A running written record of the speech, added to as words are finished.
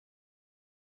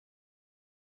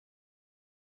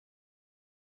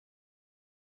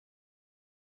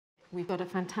we've got a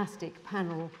fantastic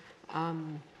panel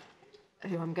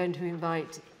who I'm going to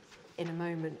invite in a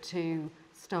moment to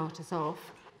start us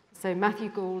off. So Matthew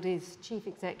Gould is Chief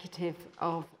Executive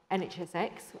of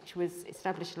NHS, which was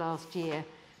established last year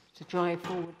to drive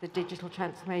forward the digital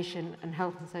transformation and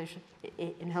health and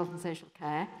social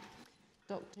care.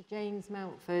 Dr. James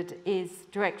Mountford is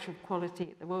Director of Quality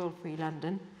at the Royal Free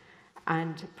London,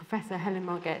 and Professor Helen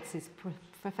Margetts is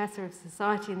Professor of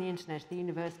Society and the Internet at the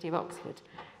University of Oxford,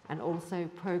 and also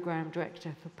Programme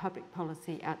Director for Public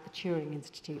Policy at the Turing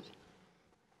Institute.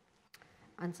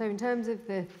 And so in terms of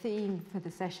the theme for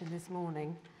the session this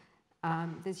morning,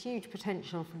 there's huge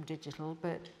potential from digital,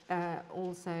 but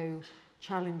also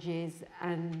challenges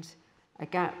and a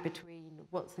gap between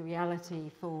what's the reality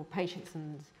for patients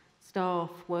and staff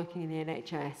working in the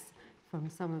NHS from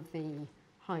some of the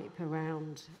hype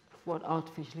around what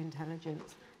artificial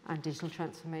intelligence and digital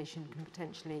transformation can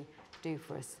potentially do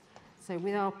for us. So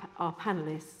with our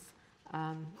panellists,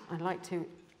 I'd like to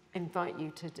invite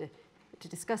you to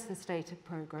discuss the state of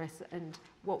progress and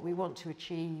what we want to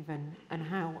achieve and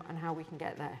how we can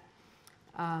get there.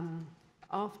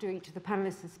 After each of the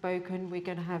panellists has spoken, we're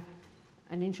going to have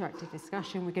an interactive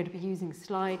discussion. We're going to be using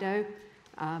Slido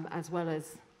as well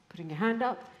as putting your hand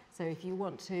up. So if you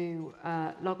want to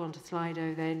log on to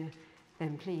Slido, then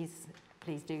please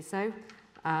do so.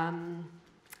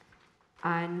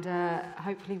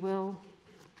 Hopefully we'll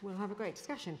have a great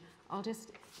discussion. I'll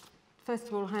just first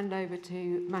of all hand over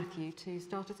to Matthew to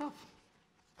start us off.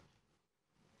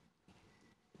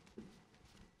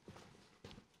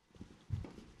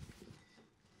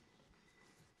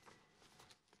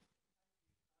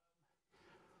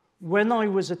 When I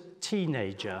was a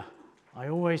teenager, I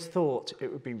always thought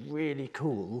it would be really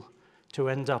cool to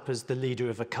end up as the leader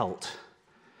of a cult.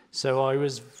 So I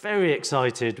was very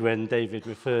excited when David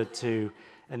referred to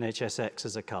NHS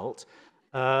as a cult.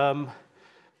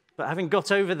 But having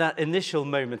got over that initial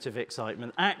moment of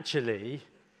excitement, actually,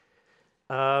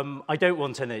 I don't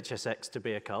want NHS to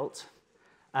be a cult.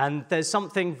 And there's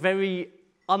something very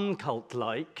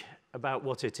uncult-like about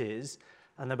what it is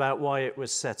and about why it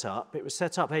was set up. It was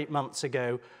set up 8 months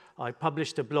ago. I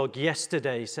published a blog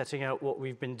yesterday setting out what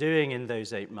we've been doing in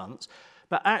those 8 months.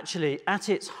 But actually, at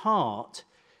its heart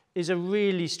is a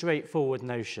really straightforward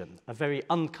notion, a very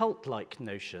uncult-like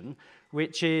notion,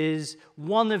 which is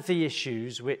one of the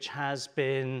issues which has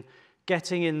been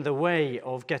getting in the way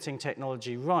of getting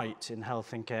technology right in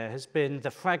health and care has been the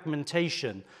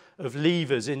fragmentation of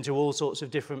levers into all sorts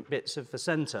of different bits of the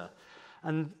centre.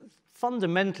 And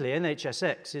fundamentally,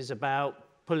 NHS is about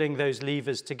pulling those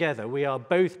levers together. We are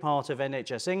both part of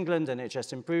NHS England,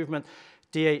 NHS Improvement,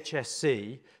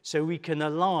 DHSC, so we can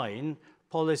align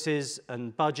policies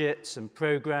and budgets and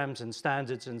programs and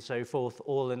standards and so forth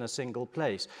all in a single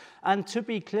place. And to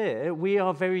be clear, we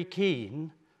are very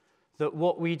keen that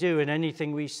what we do and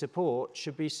anything we support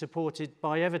should be supported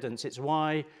by evidence. It's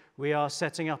why we are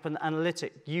setting up an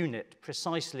analytic unit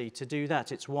precisely to do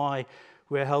that. It's why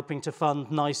we're helping to fund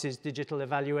NICE's digital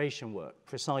evaluation work,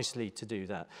 precisely to do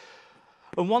that.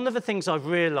 And one of the things I've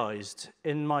realized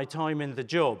in my time in the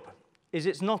job is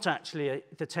it's not actually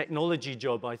the technology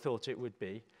job I thought it would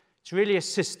be. It's really a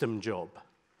system job.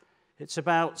 It's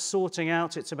about sorting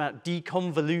out, it's about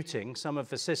deconvoluting some of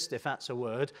the if that's a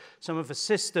word, some of the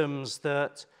systems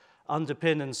that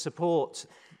underpin and support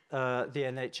the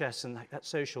NHS and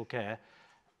social care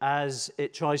as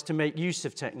it tries to make use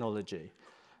of technology.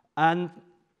 And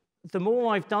the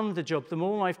more I've done the job, the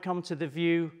more I've come to the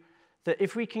view that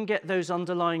if we can get those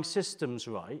underlying systems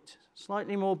right,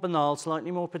 slightly more banal,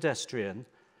 slightly more pedestrian,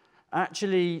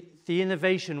 actually the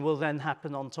innovation will then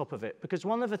happen on top of it. Because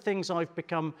one of the things I've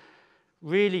become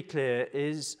really clear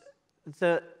is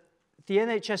that the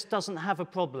NHS doesn't have a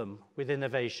problem with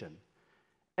innovation.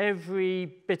 Every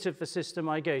bit of the system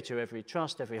I go to, every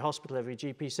trust, every hospital, every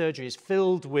GP surgery is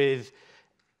filled with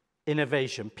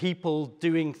innovation, people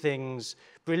doing things,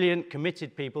 brilliant,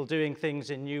 committed people doing things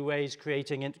in new ways,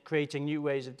 creating new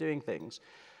ways of doing things.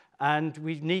 And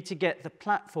we need to get the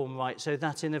platform right so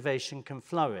that innovation can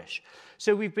flourish.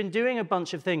 So we've been doing a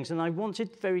bunch of things, and I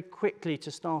wanted very quickly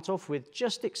to start off with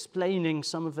just explaining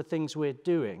some of the things we're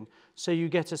doing so you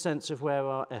get a sense of where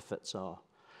our efforts are.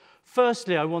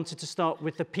 Firstly, I wanted to start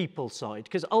with the people side,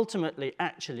 because ultimately,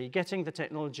 actually, getting the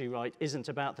technology right isn't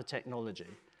about the technology.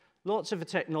 Lots of the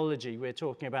technology we're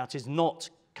talking about is not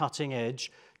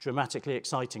cutting-edge, dramatically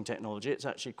exciting technology. It's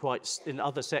actually quite, in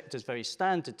other sectors, very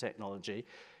standard technology.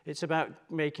 It's about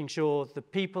making sure the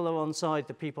people are on side,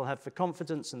 the people have the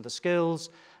confidence and the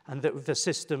skills, and that the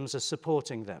systems are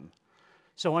supporting them.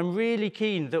 So I'm really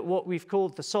keen that what we've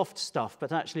called the soft stuff,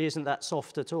 but actually isn't that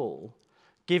soft at all,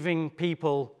 giving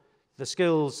people the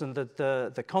skills and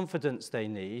the confidence they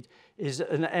need is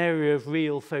an area of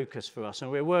real focus for us. And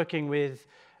we're working with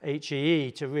HEE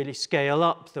to really scale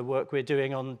up the work we're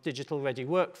doing on digital-ready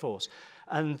workforce,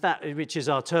 and that, which is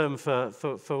our term for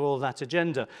all that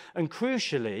agenda. And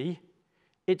crucially,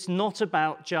 it's not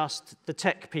about just the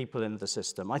tech people in the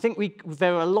system. I think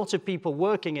there are a lot of people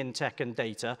working in tech and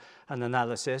data and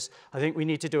analysis. I think we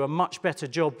need to do a much better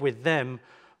job with them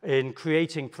in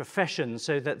creating professions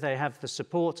so that they have the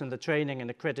support and the training and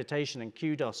accreditation and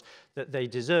kudos that they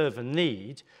deserve and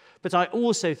need. But I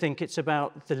also think it's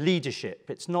about the leadership.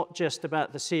 It's not just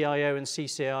about the CIO and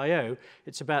CCIO.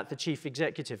 It's about the chief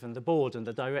executive and the board and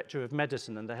the director of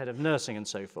medicine and the head of nursing and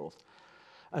so forth.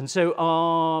 And so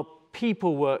our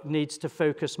people work needs to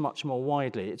focus much more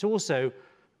widely. It's also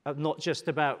not just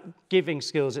about giving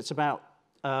skills, it's about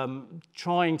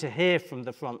trying to hear from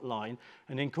the front line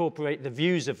and incorporate the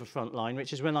views of the front line,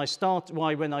 which is when I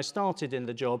started in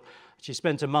the job, I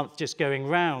spent a month just going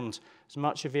round as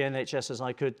much of the NHS as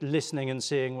I could, listening and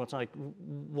seeing what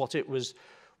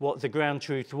the ground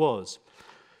truth was.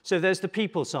 So there's the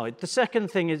people side. The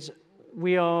second thing is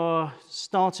we are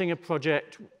starting a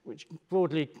project which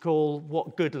broadly call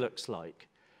What Good Looks Like,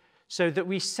 so that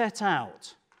we set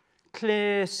out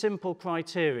clear, simple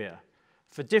criteria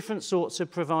for different sorts of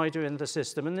provider in the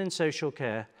system and in social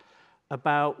care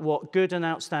about what good and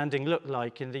outstanding look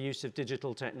like in the use of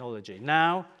digital technology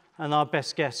now and our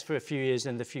best guess for a few years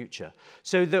in the future.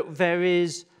 So that there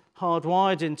is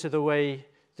hardwired into the way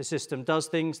the system does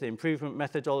things, the improvement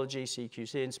methodology,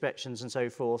 CQC inspections and so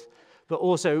forth, but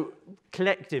also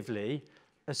collectively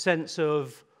a sense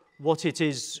of what it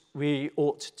is we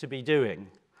ought to be doing.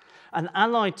 And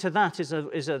allied to that is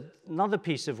another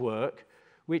piece of work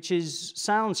which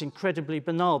sounds incredibly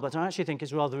banal, but I actually think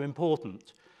is rather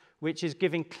important, which is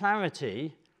giving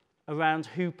clarity around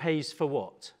who pays for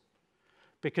what.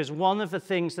 Because one of the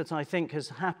things that I think has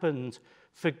happened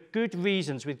for good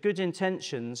reasons, with good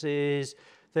intentions, is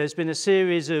there's been a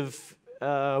series of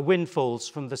windfalls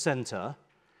from the centre,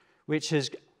 which has,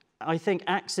 I think,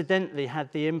 accidentally had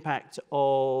the impact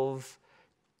of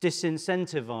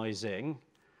disincentivizing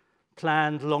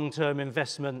planned long-term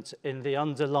investment in the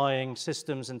underlying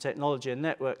systems and technology and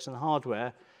networks and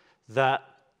hardware that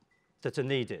are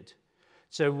needed.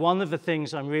 So one of the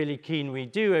things I'm really keen we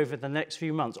do over the next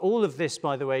few months, all of this,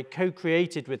 by the way,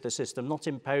 co-created with the system, not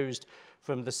imposed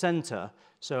from the centre.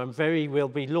 So we'll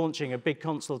be launching a big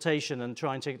consultation and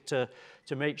trying to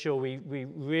make sure we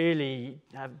really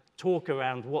have talk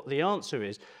around what the answer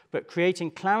is, but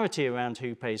creating clarity around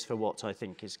who pays for what, I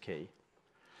think, is key.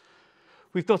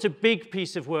 We've got a big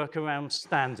piece of work around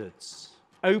standards,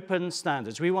 open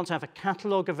standards. We want to have a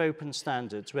catalogue of open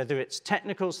standards, whether it's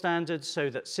technical standards so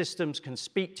that systems can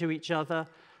speak to each other,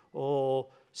 or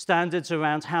standards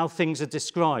around how things are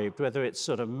described, whether it's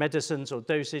sort of medicines or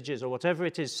dosages or whatever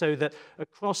it is, so that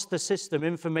across the system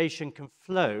information can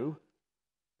flow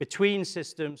between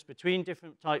systems, between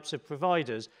different types of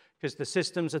providers, because the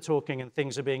systems are talking and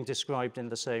things are being described in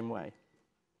the same way.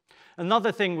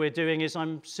 Another thing we're doing is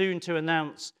I'm soon to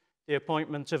announce the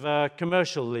appointment of a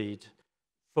commercial lead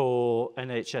for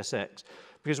NHSX,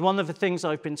 because one of the things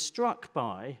I've been struck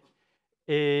by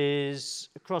is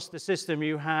across the system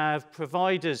you have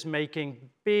providers making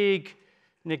big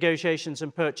negotiations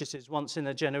and purchases once in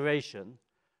a generation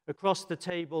across the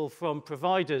table from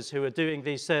providers who are doing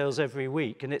these sales every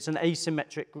week, and it's an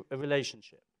asymmetric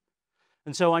relationship.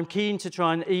 And so I'm keen to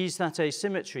try and ease that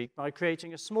asymmetry by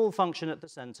creating a small function at the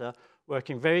centre,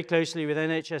 working very closely with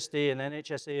NHSD and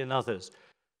NHSE and others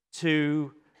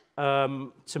to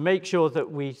make sure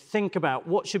that we think about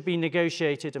what should be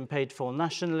negotiated and paid for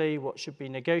nationally, what should be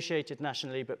negotiated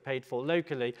nationally but paid for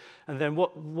locally, and then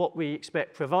what we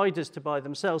expect providers to buy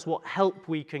themselves, what help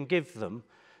we can give them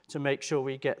to make sure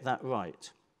we get that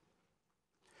right.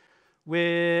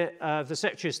 The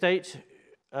Secretary of State,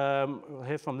 we'll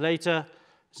hear from later,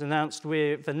 has announced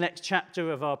the next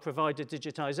chapter of our provider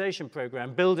digitisation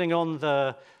programme, building on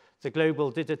the global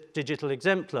digital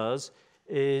exemplars,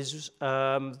 is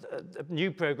a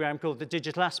new programme called the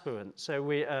Digital Aspirant.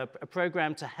 So a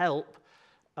programme to help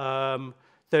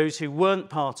those who weren't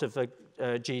part of the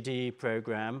GDE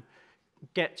programme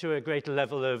get to a greater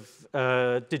level of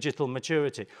digital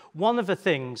maturity. One of the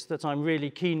things that I'm really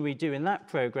keen we do in that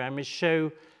programme is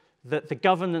show that the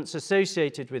governance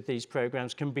associated with these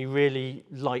programs can be really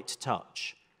light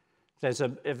touch. There's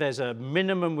a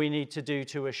minimum we need to do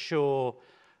to assure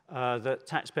that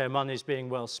taxpayer money is being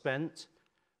well spent,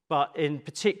 but in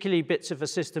particularly bits of a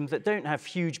system that don't have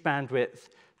huge bandwidth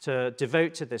to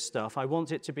devote to this stuff. I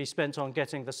want it to be spent on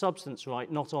getting the substance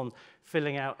right, not on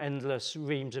filling out endless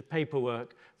reams of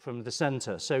paperwork from the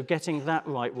centre. So getting that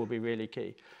right will be really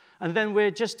key. And then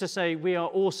just to say, we are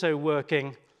also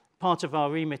working, part of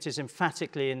our remit is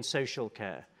emphatically in social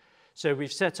care. So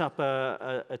we've set up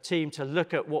a team to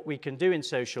look at what we can do in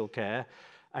social care.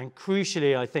 And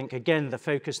crucially, I think, again, the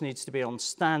focus needs to be on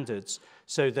standards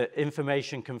so that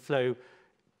information can flow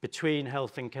between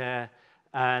health and care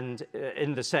and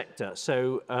in the sector.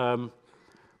 So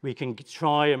we can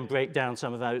try and break down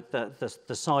some of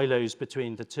the silos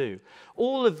between the two.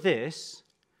 All of this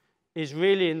is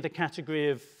really in the category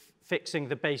of fixing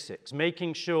the basics,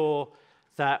 making sure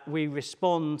that we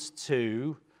respond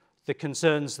to the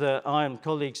concerns that I and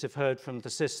colleagues have heard from the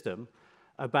system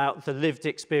about the lived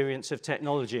experience of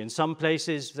technology. In some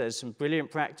places, there's some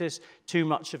brilliant practice, too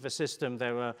much of a system.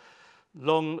 There are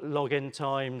long login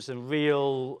times and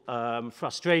real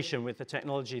frustration with the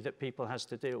technology that people have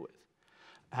to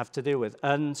deal with.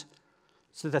 And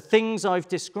so the things I've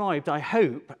described, I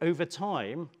hope, over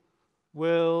time,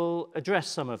 will address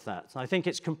some of that. I think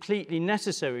it's completely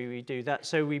necessary we do that,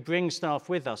 so we bring staff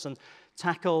with us and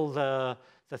tackle the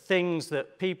things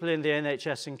that people in the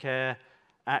NHS and care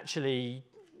actually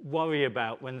worry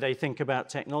about when they think about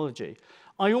technology.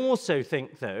 I also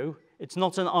think, though, it's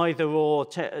not an either-or,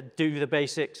 do the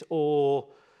basics or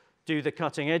do the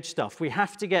cutting-edge stuff. We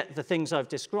have to get the things I've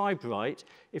described right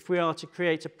if we are to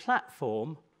create a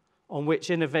platform on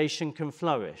which innovation can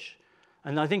flourish.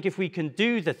 And I think if we can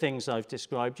do the things I've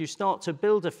described, you start to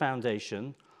build a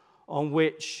foundation on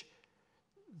which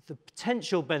the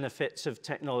potential benefits of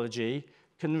technology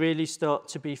can really start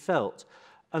to be felt.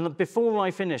 And before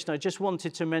I finished, I just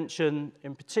wanted to mention,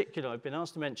 in particular, I've been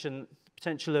asked to mention the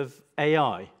potential of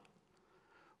AI,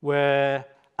 where,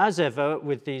 as ever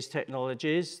with these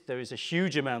technologies, there is a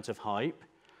huge amount of hype.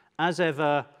 As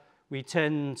ever, we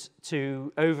tend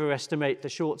to overestimate the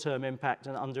short-term impact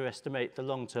and underestimate the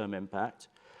long-term impact.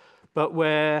 But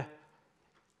where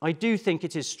I do think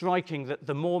it is striking that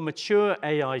the more mature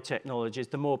AI technologies,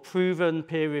 the more proven,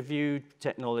 peer-reviewed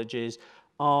technologies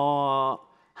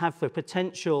have the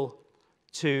potential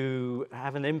to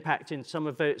have an impact in some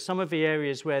of the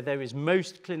areas where there is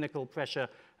most clinical pressure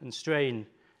and strain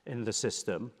in the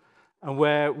system, and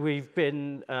where we've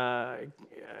been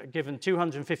given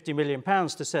 £250 million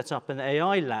to set up an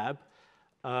AI lab,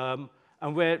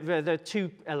 and where there are two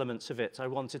elements of it I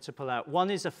wanted to pull out. One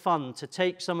is a fund to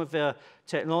take some of the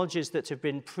technologies that have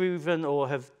been proven or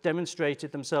have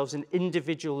demonstrated themselves in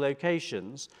individual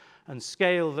locations and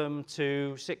scale them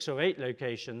to 6 or 8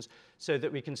 locations so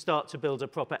that we can start to build a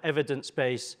proper evidence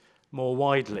base more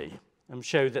widely and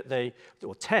show that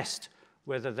or test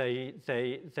whether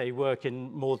they work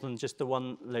in more than just the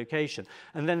one location.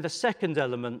 And then the second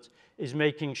element is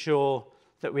making sure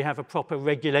that we have a proper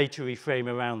regulatory frame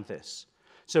around this.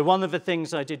 So one of the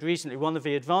things I did recently, one of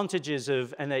the advantages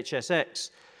of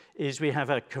NHSX is we have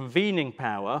a convening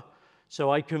power.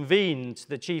 So I convened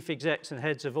the chief execs and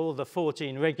heads of all the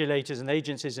 14 regulators and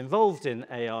agencies involved in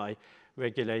AI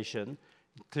regulation,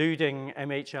 including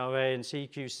MHRA and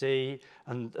CQC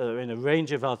and in a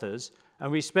range of others.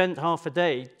 And we spent half a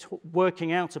day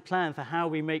working out a plan for how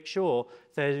we make sure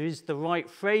there is the right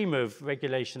frame of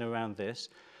regulation around this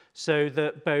so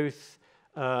that both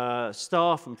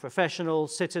staff and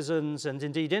professionals, citizens, and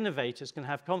indeed innovators can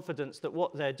have confidence that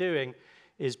what they're doing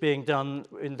is being done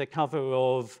in the cover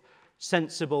of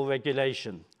sensible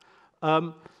regulation.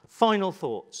 Final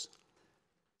thoughts.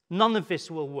 None of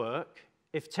this will work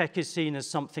if tech is seen as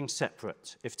something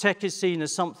separate. If tech is seen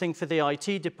as something for the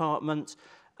IT department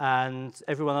and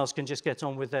everyone else can just get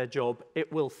on with their job,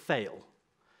 it will fail.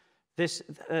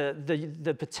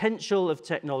 The potential of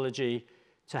technology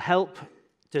to help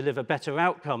deliver better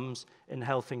outcomes in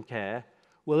health and care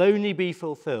will only be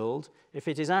fulfilled if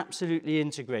it is absolutely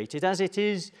integrated, as it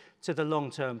is to the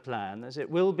long-term plan, as it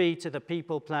will be to the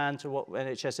people plan, to what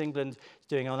NHS England is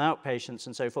doing on outpatients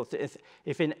and so forth.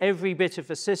 If in every bit of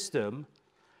the system,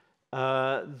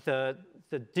 the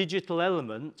digital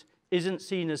element isn't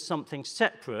seen as something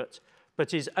separate,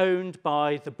 but is owned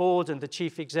by the board and the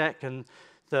chief exec and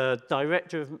the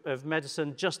director of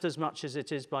medicine just as much as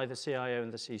it is by the CIO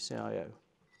and the CCIO.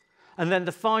 And then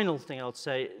the final thing I'll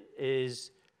say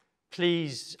is,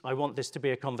 please, I want this to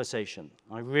be a conversation.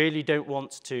 I really don't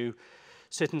want to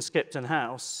sit in Skipton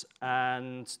House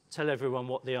and tell everyone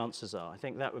what the answers are. I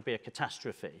think that would be a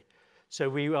catastrophe. So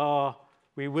we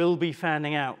will be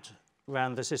fanning out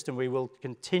around the system. I will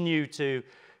continue to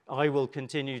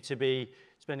be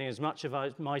spending as much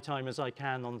of my time as I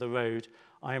can on the road.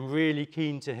 I am really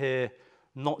keen to hear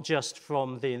not just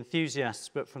from the enthusiasts,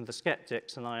 but from the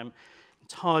skeptics, and I am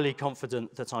entirely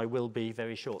confident that I will be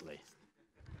very shortly.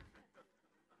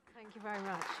 Thank you very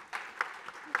much.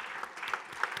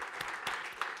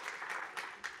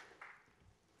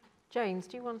 James,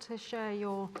 do you want to share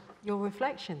your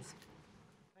reflections?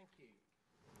 Thank you.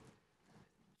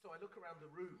 So I look around the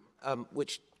room,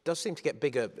 which does seem to get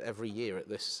bigger every year at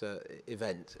this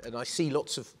event, and I see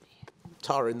lots of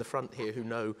Tara in the front here who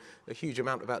know a huge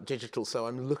amount about digital, so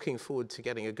I'm looking forward to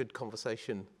getting a good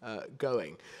conversation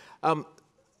going.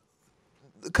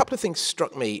 A couple of things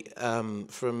struck me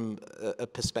from a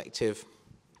perspective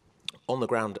on the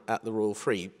ground at the Royal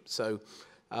Free. So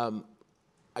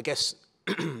I guess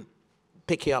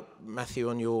picking up, Matthew,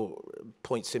 on your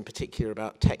points in particular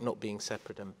about tech not being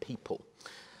separate and people.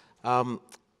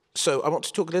 So I want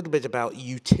to talk a little bit about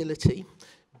utility,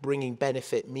 bringing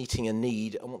benefit, meeting a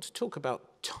need. I want to talk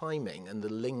about timing and the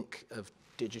link of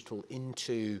digital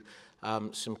into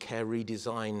some care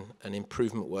redesign and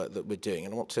improvement work that we're doing.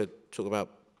 And I want to talk about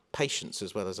patients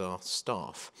as well as our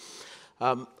staff.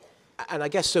 And I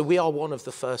guess so we are one of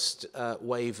the first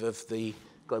wave of the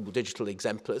global digital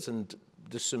exemplars, and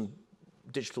there's some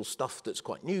digital stuff that's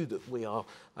quite new that we are,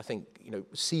 I think,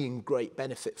 seeing great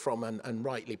benefit from and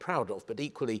rightly proud of. But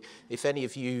equally, if any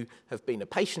of you have been a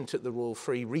patient at the Royal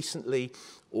Free recently,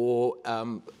 or I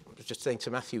was just saying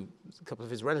to Matthew, a couple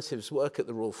of his relatives work at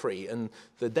the Royal Free, and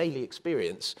the daily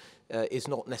experience is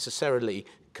not necessarily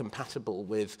compatible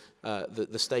with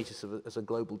the status of as a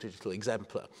global digital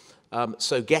exemplar.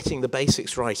 So getting the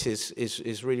basics right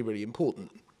is really, really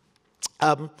important.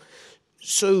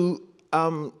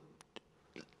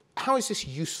 How is this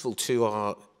useful to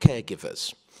our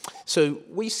caregivers? So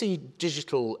we see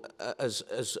digital as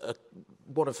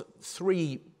one of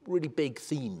three really big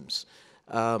themes,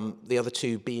 the other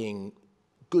two being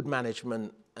good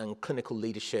management and clinical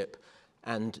leadership,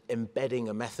 and embedding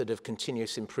a method of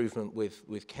continuous improvement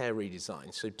with care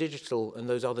redesign. So digital and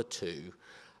those other two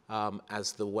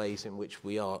as the ways in which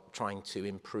we are trying to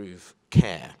improve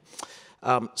care.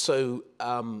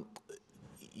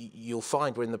 You'll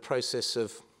find we're in the process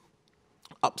of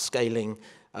upscaling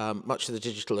much of the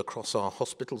digital across our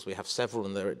hospitals. We have several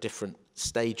and they're at different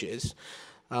stages.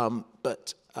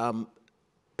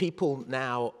 People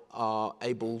now are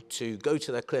able to go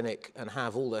to their clinic and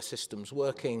have all their systems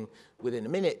working within a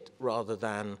minute rather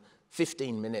than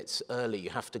 15 minutes early. You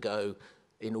have to go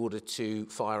in order to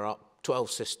fire up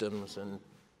 12 systems and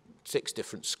 6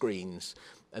 different screens,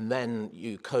 and then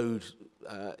you code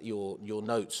your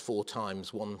notes 4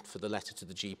 times, one for the letter to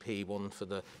the GP, one for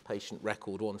the patient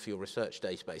record, one for your research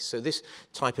database. So this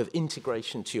type of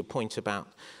integration, to your point about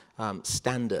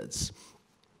standards,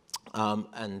 one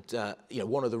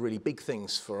of the really big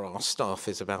things for our staff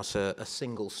is about a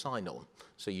single sign-on.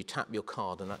 So you tap your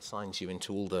card and that signs you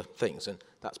into all the things, and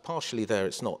that's partially there,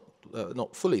 it's not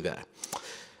fully there.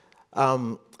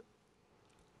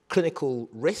 Clinical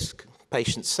risk,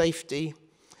 patient safety,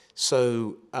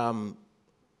 so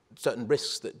certain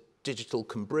risks that digital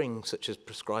can bring, such as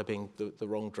prescribing the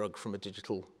wrong drug from a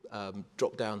digital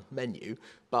drop-down menu,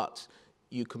 but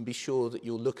you can be sure that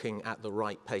you're looking at the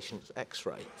right patient's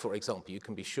x-ray. For example, you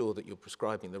can be sure that you're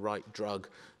prescribing the right drug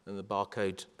and the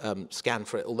barcode scan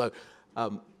for it. Although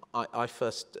I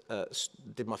first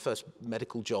did my first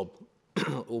medical job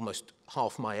almost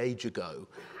half my age ago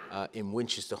in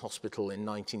Winchester Hospital in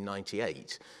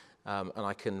 1998. And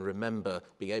I can remember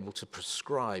being able to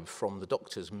prescribe from the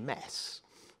doctor's mess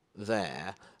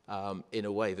there in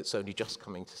a way that's only just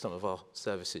coming to some of our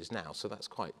services now. So that's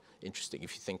quite interesting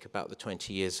if you think about the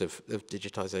 20 years of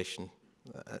digitization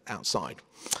outside.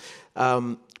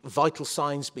 Vital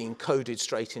signs being coded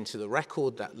straight into the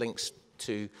record, that links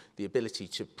to the ability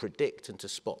to predict and to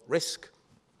spot risk.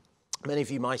 Many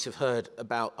of you might have heard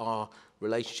about our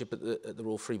relationship at the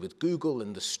Royal Free with Google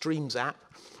and the Streams app.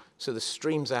 So the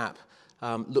Streams app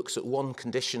looks at one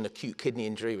condition, acute kidney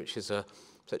injury, which is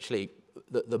essentially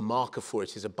the marker for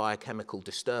it is a biochemical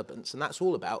disturbance. And that's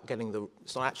all about getting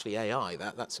it's not actually AI,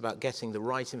 that's about getting the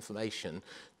right information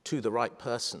to the right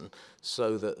person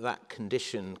so that that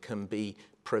condition can be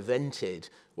prevented,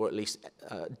 or at least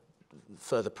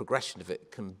further progression of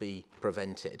it can be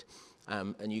prevented.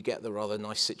 And you get the rather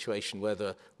nice situation where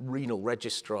the renal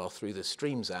registrar through the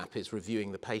Streams app is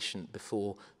reviewing the patient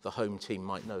before the home team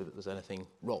might know that there's anything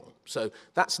wrong. So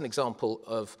that's an example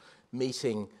of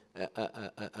meeting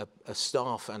a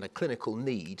staff and a clinical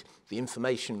need. The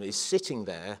information is sitting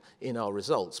there in our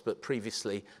results, but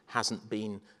previously hasn't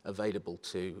been available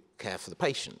to care for the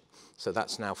patient. So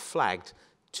that's now flagged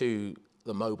to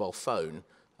the mobile phone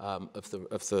of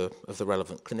the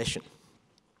relevant clinician.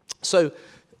 So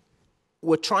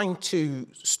we're trying to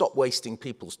stop wasting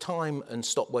people's time and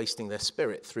stop wasting their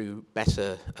spirit through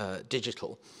better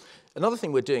digital. Another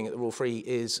thing we're doing at the Royal Free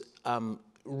is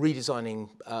redesigning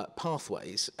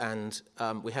pathways, and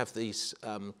we have these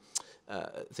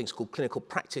things called clinical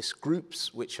practice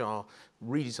groups, which are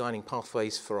redesigning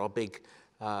pathways for our big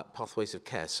pathways of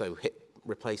care, so hip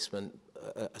replacement,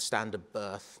 a standard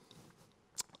birth.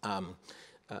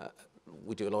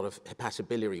 We do a lot of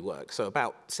hepatobiliary work, so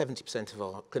about 70% of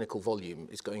our clinical volume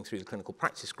is going through the clinical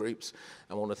practice groups,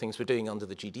 and one of the things we're doing under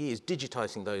the GDE is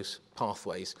digitising those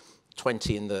pathways,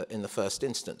 20 in the first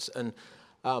instance. And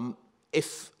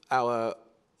if our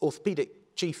orthopaedic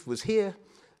chief was here,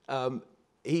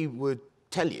 he would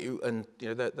tell you, and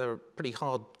you know they're a pretty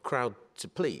hard crowd to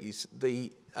please,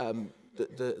 the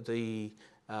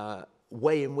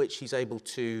way in which he's able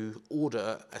to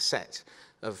order a set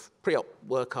of pre-op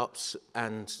workups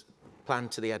and plan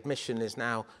to the admission is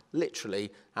now literally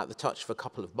at the touch of a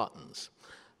couple of buttons,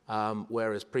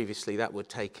 whereas previously that would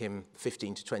take him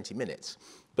 15 to 20 minutes.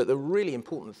 But the really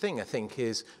important thing, I think,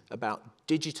 is about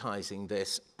digitizing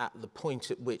this at the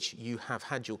point at which you have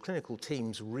had your clinical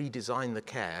teams redesign the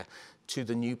care to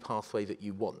the new pathway that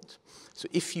you want. So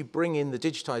if you bring in the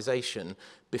digitization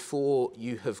before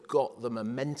you have got the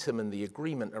momentum and the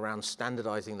agreement around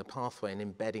standardizing the pathway and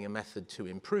embedding a method to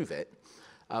improve it,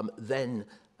 then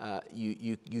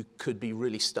you could be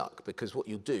really stuck, because what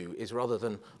you'll do is, rather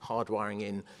than hardwiring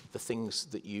in the things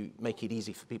that you make it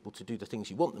easy for people to do the things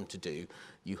you want them to do,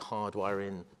 you hardwire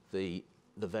in the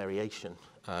variation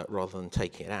rather than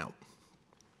taking it out.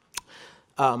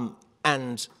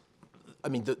 And I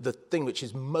mean, the thing which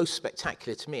is most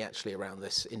spectacular to me actually around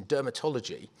this in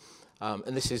dermatology,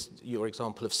 and this is your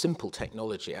example of simple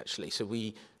technology actually. So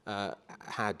we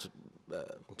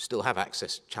still have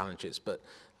access challenges, but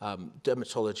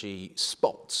dermatology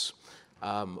spots,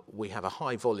 we have a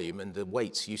high volume, and the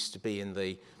waits used to be in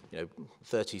the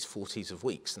 30s, 40s of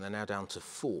weeks, and they're now down to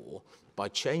 4. By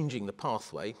changing the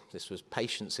pathway, this was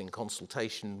patients in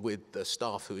consultation with the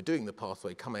staff who are doing the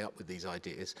pathway coming up with these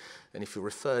ideas, and if you're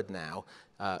referred now,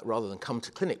 rather than come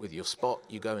to clinic with your spot,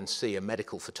 you go and see a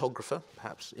medical photographer.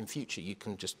 Perhaps in future you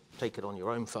can just take it on your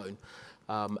own phone,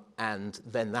 and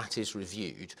then that is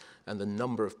reviewed, and the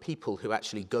number of people who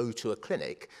actually go to a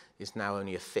clinic is now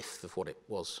only 1/5 of what it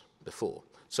was before.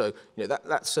 So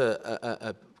that's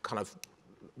a kind of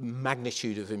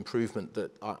magnitude of improvement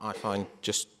that I find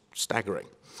just staggering.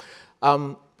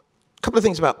 A couple of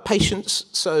things about patients.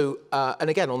 So, and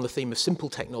again, on the theme of simple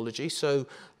technology. So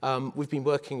we've been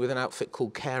working with an outfit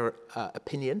called Care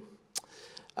Opinion.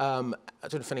 I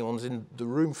don't know if anyone's in the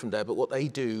room from there, but what they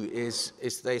do is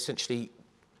they essentially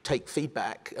take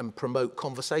feedback and promote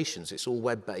conversations. It's all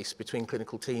web-based between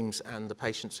clinical teams and the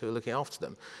patients who are looking after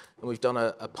them. And we've done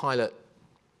a pilot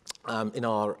in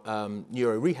our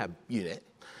neuro rehab unit,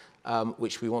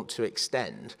 which we want to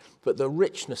extend, but the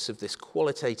richness of this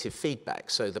qualitative feedback,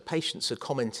 so the patients are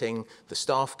commenting, the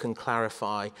staff can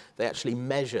clarify, they actually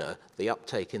measure the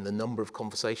uptake in the number of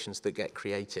conversations that get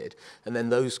created, and then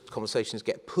those conversations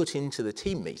get put into the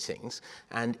team meetings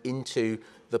and into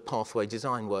the pathway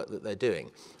design work that they're doing.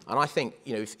 And I think,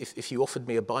 if you offered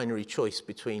me a binary choice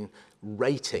between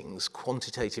ratings,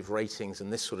 quantitative ratings,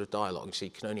 and this sort of dialogue, so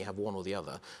you can only have one or the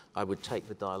other, I would take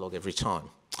the dialogue every time.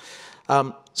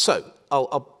 So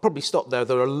I'll probably stop there.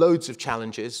 There are loads of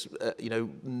challenges.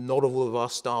 Not all of our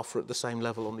staff are at the same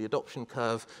level on the adoption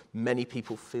curve. Many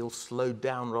people feel slowed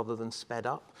down rather than sped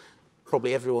up.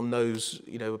 Probably everyone knows,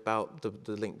 about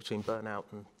the link between burnout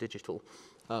and digital.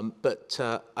 But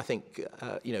I think,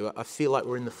 I feel like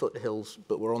we're in the foothills,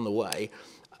 but we're on the way.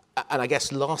 And I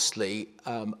guess lastly,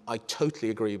 I totally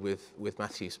agree with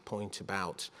Matthew's point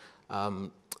about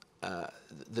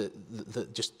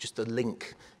just the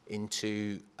link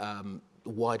into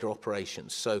wider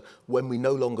operations. So when we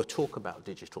no longer talk about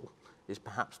digital is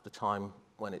perhaps the time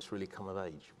when it's really come of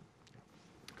age.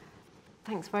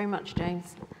 Thanks very much,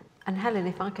 James. And Helen,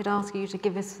 if I could ask you to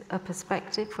give us a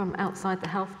perspective from outside the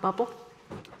health bubble.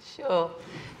 Sure.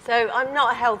 So I'm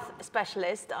not a health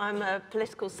specialist, I'm a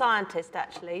political scientist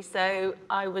actually, so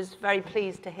I was very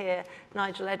pleased to hear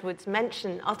Nigel Edwards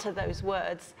utter those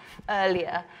words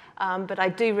earlier, but I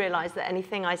do realise that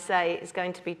anything I say is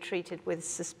going to be treated with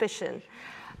suspicion.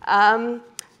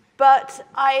 But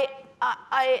I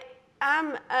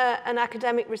am an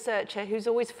academic researcher who's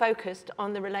always focused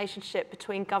on the relationship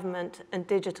between government and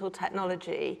digital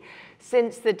technology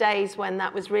since the days when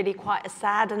that was really quite a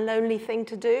sad and lonely thing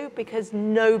to do because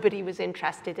nobody was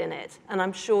interested in it. And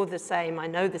I'm sure the same, I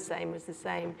know the same was the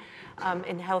same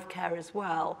in healthcare as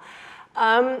well.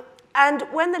 And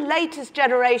when the latest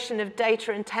generation of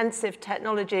data-intensive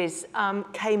technologies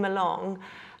came along,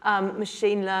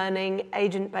 machine learning,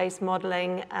 agent-based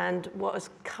modeling, and what has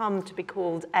come to be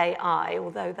called AI,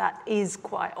 although that is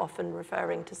quite often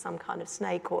referring to some kind of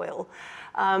snake oil.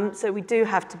 So we do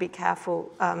have to be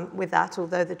careful with that,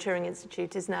 although the Turing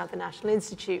Institute is now the National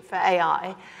Institute for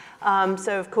AI.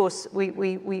 So of course, we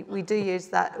do use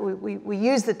that, we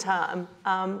use the term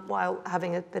while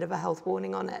having a bit of a health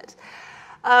warning on it.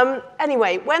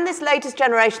 Anyway, when this latest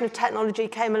generation of technology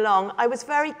came along, I was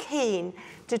very keen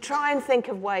to try and think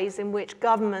of ways in which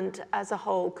government as a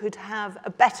whole could have a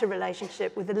better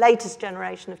relationship with the latest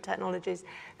generation of technologies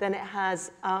than it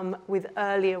has with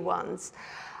earlier ones.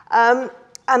 And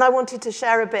I wanted to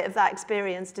share a bit of that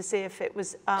experience to see if it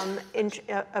was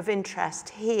of interest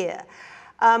here.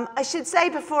 I should say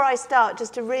before I start,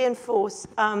 just to reinforce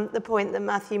the point that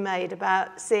Matthew made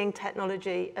about seeing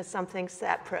technology as something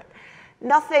separate.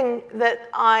 Nothing that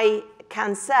I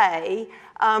can say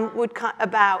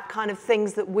about kind of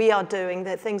things that we are doing,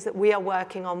 the things that we are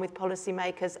working on with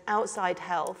policymakers outside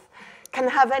health, can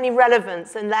have any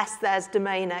relevance unless there's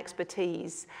domain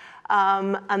expertise.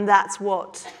 And that's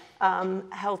what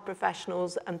health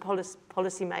professionals and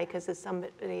policymakers, as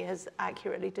somebody has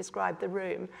accurately described the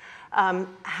room,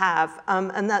 have.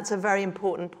 And that's a very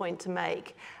important point to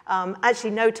make.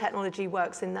 Actually, no technology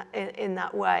works in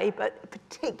that way, but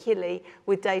particularly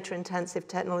with data-intensive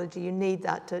technology, you need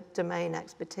that domain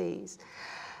expertise.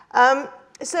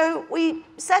 So we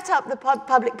set up the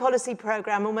public policy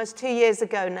program almost 2 years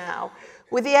ago now,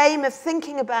 with the aim of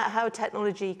thinking about how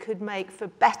technology could make for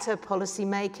better policy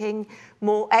making,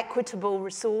 more equitable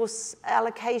resource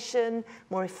allocation,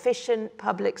 more efficient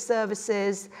public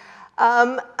services,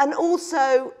 and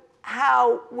also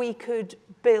how we could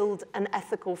build an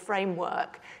ethical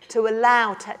framework to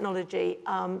allow technology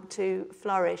to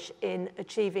flourish in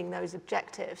achieving those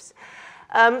objectives.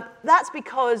 That's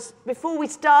because before we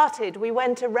started, we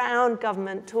went around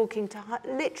government talking to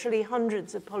literally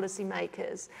hundreds of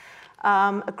policymakers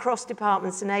across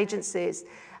departments and agencies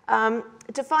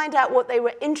to find out what they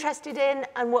were interested in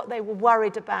and what they were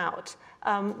worried about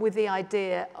with the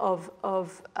idea of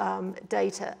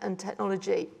data and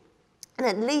technology. And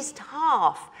at least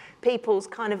half people's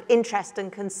kind of interest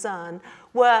and concern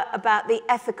were about the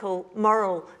ethical,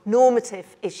 moral,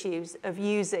 normative issues of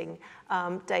using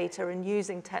data and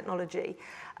using technology.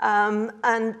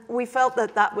 And we felt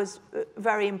that that was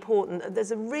very important.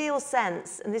 There's a real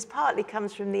sense, and this partly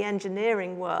comes from the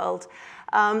engineering world,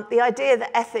 the idea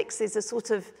that ethics is a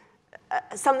sort of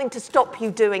something to stop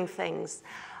you doing things.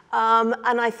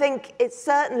 And I think it's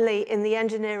certainly in the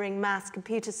engineering, maths,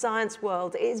 computer science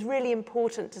world, it is really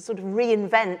important to sort of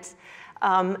reinvent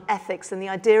ethics and the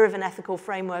idea of an ethical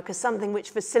framework as something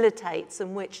which facilitates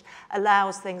and which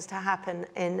allows things to happen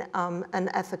in an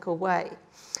ethical way.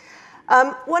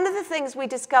 One of the things we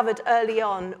discovered early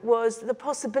on was the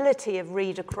possibility of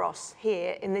read across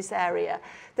here in this area,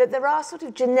 that there are sort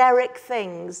of generic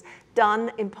things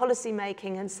done in policy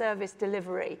making and service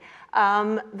delivery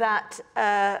that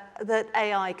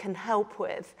AI can help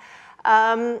with.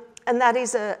 And that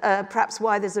is perhaps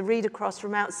why there's a read across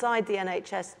from outside the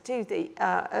NHS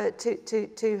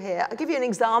to here. I'll give you an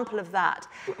example of that.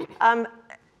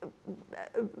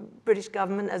 British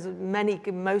government, as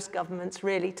most governments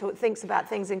really, thinks about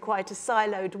things in quite a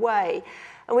siloed way.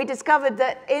 And we discovered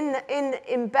that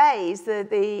in BEIS,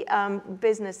 the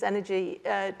Business Energy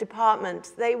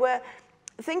Department, they were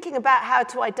thinking about how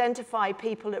to identify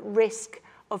people at risk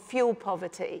of fuel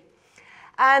poverty.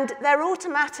 And their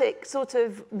automatic sort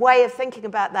of way of thinking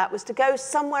about that was to go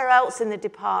somewhere else in the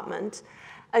department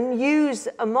and use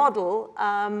a model,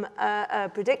 a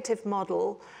predictive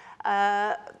model,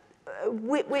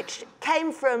 which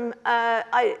came from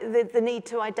the need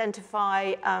to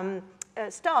identify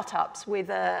startups with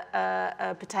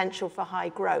a potential for high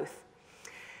growth.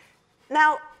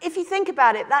 Now, if you think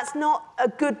about it, that's not a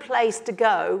good place to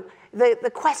go.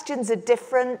 The questions are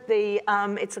different.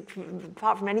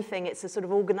 Apart from anything, it's a sort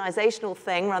of organizational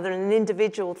thing rather than an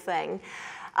individual thing.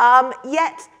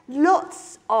 Yet,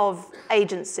 lots of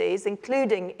agencies,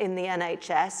 including in the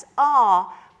NHS,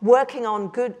 are working on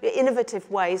good, innovative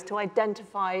ways to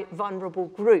identify vulnerable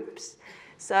groups.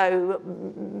 So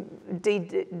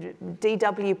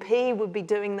DWP would be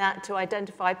doing that to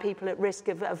identify people at risk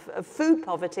of food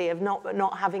poverty, of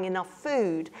not having enough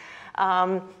food.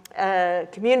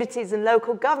 Communities and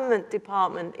local government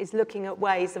department is looking at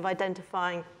ways of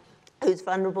identifying who's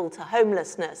vulnerable to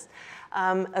homelessness.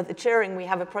 At the Turing, we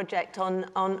have a project on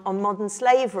modern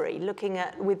slavery, looking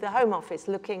at, with the Home Office,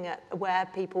 looking at where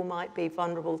people might be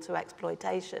vulnerable to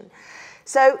exploitation.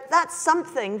 So that's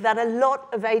something that a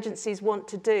lot of agencies want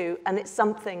to do, and it's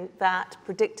something that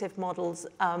predictive models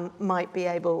might be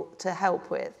able to help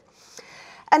with.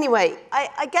 Anyway,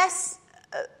 I guess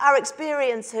our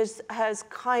experience has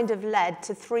kind of led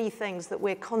to three things that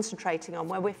we're concentrating on,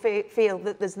 where we feel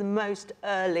that there's the most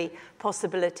early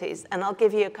possibilities, and I'll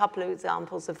give you a couple of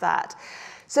examples of that.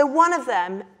 So one of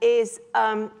them is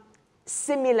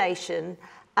simulation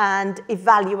and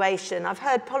evaluation. I've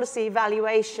heard policy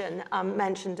evaluation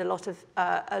mentioned a lot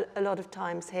of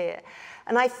times here.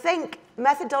 And I think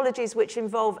methodologies which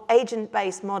involve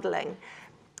agent-based modeling,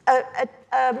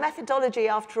 a methodology,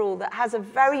 after all, that has a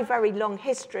very, very long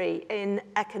history in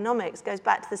economics, goes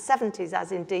back to the 70s,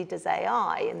 as indeed does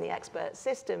AI in the expert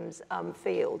systems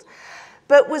field,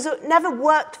 but never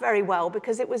worked very well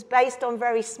because it was based on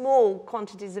very small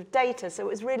quantities of data, so it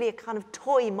was really a kind of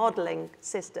toy modeling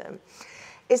system,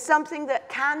 is something that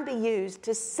can be used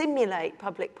to simulate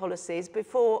public policies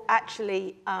before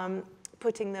actually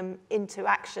putting them into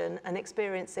action and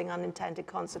experiencing unintended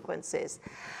consequences.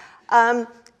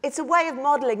 It's a way of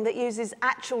modeling that uses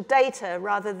actual data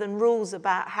rather than rules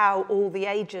about how all the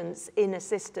agents in a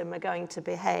system are going to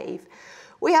behave.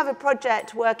 We have a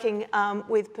project working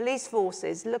with police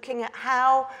forces looking at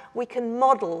how we can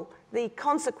model the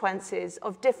consequences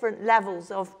of different levels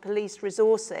of police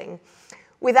resourcing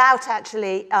without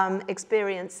actually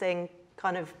experiencing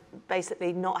kind of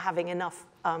basically not having enough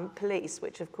police,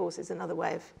 which of course is another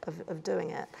way of doing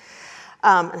it.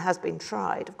 And has been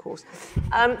tried, of course.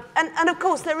 And of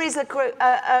course, there is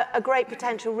a great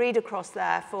potential read across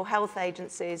there for health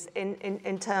agencies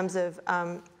in terms of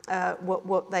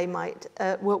what they might,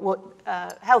 what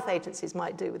health agencies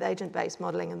might do with agent-based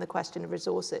modeling and the question of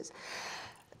resources.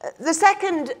 The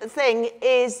second thing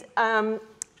is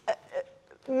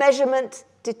measurement,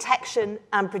 detection,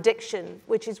 and prediction,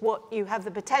 which is what you have the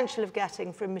potential of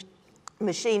getting from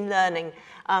machine learning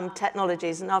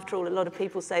technologies. And after all, a lot of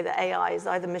people say that AI is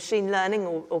either machine learning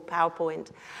or PowerPoint.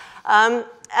 And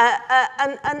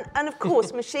of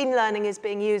course, machine learning is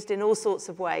being used in all sorts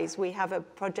of ways. We have a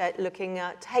project looking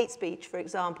at hate speech, for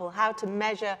example, how to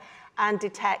measure and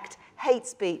detect hate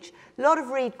speech. A lot of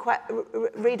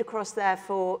read across there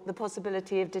for the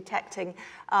possibility of detecting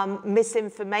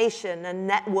misinformation and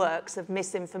networks of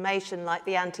misinformation, like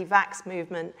the anti-vax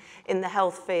movement in the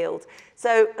health field.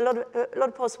 So a lot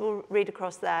of possible read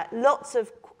across there. Lots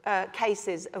of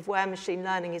cases of where machine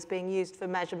learning is being used for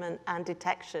measurement and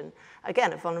detection,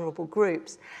 again, of vulnerable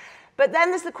groups. But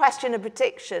then there's the question of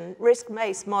prediction,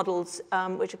 risk-based models,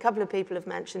 which a couple of people have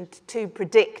mentioned, to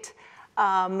predict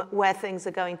where things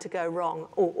are going to go wrong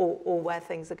or where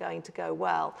things are going to go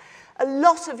well. A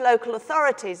lot of local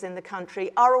authorities in the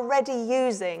country are already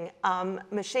using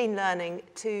machine learning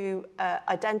to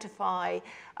identify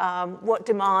what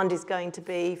demand is going to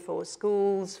be for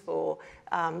schools, for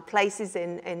places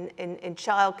in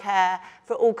childcare,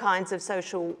 for all kinds of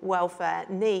social welfare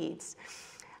needs.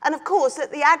 And of course,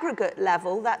 at the aggregate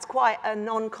level, that's quite a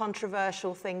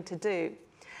non-controversial thing to do.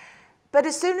 But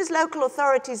as soon as local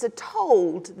authorities are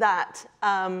told that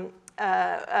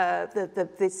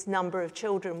this number of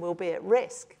children will be at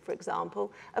risk, for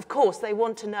example, of course, they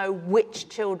want to know which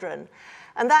children.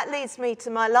 And that leads me to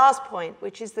my last point,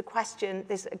 which is the question,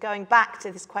 going back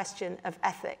to this question of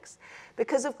ethics.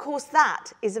 Because, of course,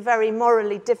 that is a very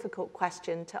morally difficult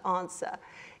question to answer.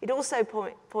 It also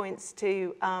points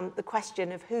to the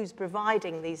question of who's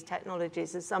providing these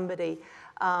technologies, as somebody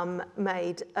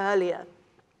made earlier.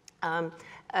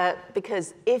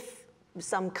 Because if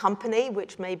some company,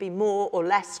 which may be more or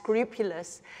less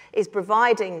scrupulous, is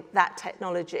providing that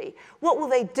technology, what will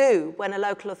they do when a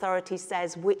local authority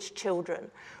says which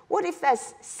children? What if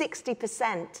there's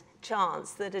 60%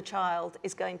 chance that a child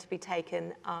is going to be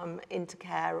taken into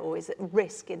care or is at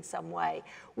risk in some way?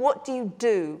 What do you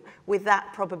do with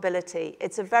that probability?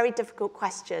 It's a very difficult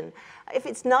question. If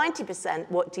it's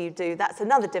 90%, what do you do? That's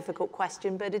another difficult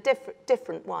question, but a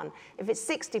different one. If it's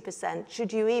 60%,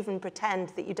 should you even pretend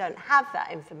that you don't have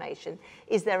that information?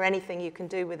 Is there anything you can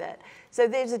do with it? So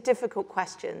these are difficult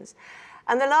questions.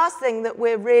 And the last thing that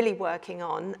we're really working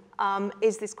on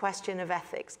is this question of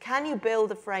ethics. Can you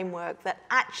build a framework that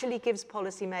actually gives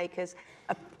policymakers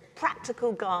a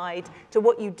practical guide to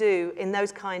what you do in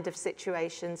those kind of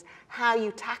situations, how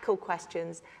you tackle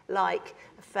questions like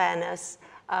fairness,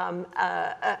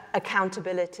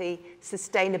 accountability,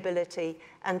 sustainability,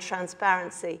 and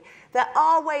transparency? There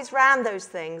are ways around those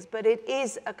things, but it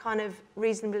is a kind of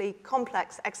reasonably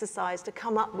complex exercise to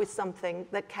come up with something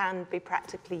that can be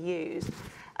practically used.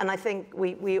 And I think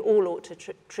we all ought to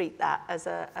treat that as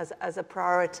a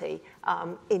priority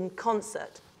in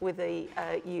concert with the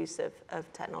use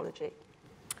of technology.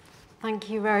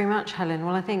 Thank you very much, Helen.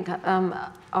 Well, I think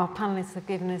our panellists have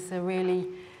given us a really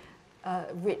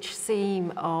rich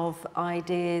seam of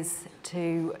ideas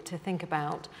to think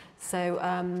about.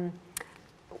 So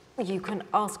you can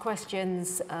ask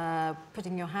questions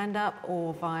putting your hand up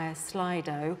or via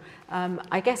Slido.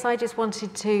 I guess I just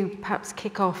wanted to perhaps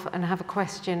kick off and have a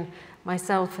question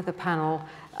myself for the panel,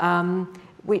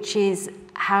 which is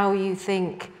how you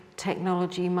think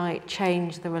technology might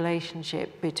change the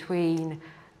relationship between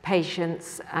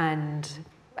patients and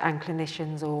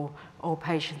clinicians, or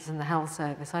patients and the health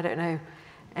service. I don't know,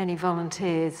 any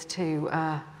volunteers to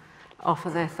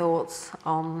offer their thoughts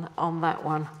on that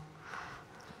one?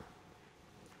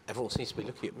 Everyone seems to be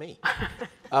looking at me.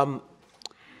 I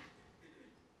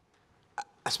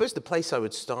suppose the place I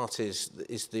would start is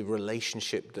the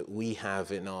relationship that we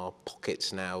have in our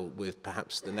pockets now with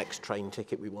perhaps the next train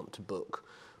ticket we want to book,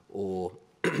 or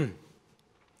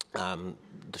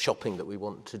the shopping that we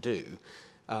want to do.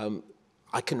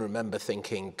 I can remember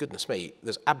thinking, goodness me,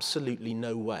 there's absolutely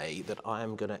no way that I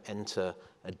am going to enter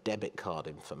a debit card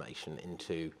information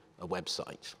into a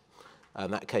website.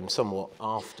 And that came somewhat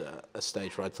after a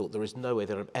stage where I thought there is no way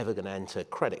that I'm ever going to enter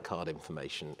credit card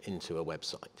information into a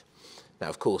website. Now,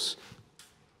 of course,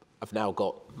 I've now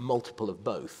got multiple of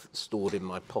both stored in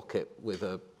my pocket with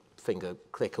a finger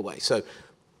click away. So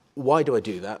why do I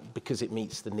do that? Because it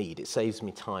meets the need. It saves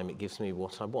me time. It gives me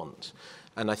what I want.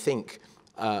 And I think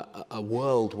a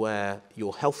world where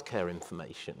your healthcare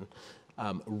information,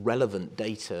 relevant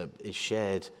data is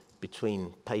shared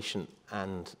between patient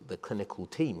and the clinical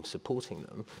team supporting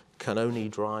them, can only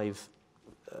drive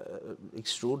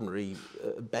extraordinary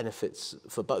benefits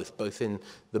for both in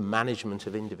the management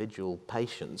of individual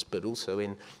patients, but also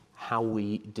in how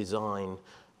we design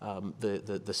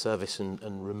the service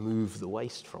and remove the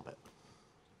waste from it.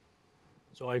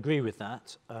 So I agree with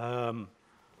that.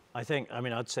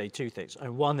 I'd say two things.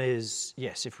 One is,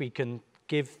 yes, if we can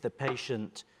give the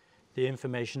patient the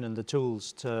information and the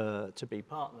tools to be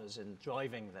partners in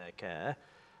driving their care,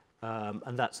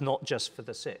 and that's not just for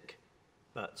the sick,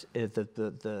 but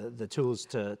the tools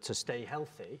to stay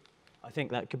healthy, I think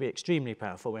that could be extremely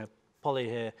powerful. We have Polly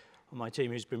here on my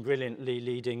team who's been brilliantly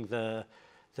leading the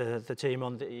team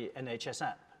on the NHS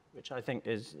app, which I think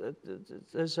is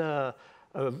there's a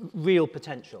real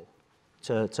potential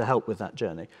to help with that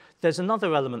journey. There's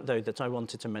another element, though, that I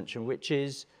wanted to mention, which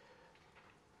is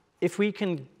if we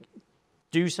can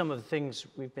do some of the things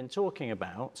we've been talking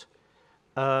about,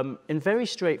 in very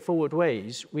straightforward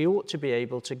ways, we ought to be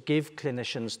able to give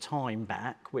clinicians time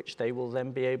back, which they will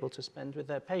then be able to spend with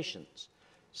their patients.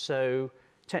 So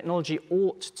technology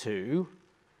ought to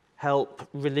help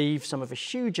relieve some of the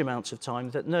huge amounts of time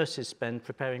that nurses spend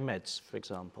preparing meds, for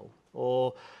example,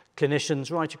 or clinicians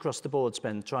right across the board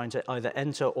spend trying to either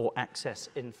enter or access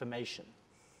information.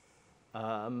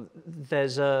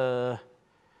 There's a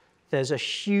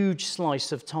huge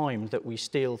slice of time that we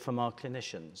steal from our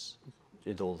clinicians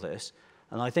with all this.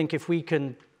 And I think if we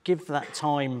can give that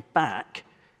time back,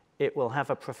 it will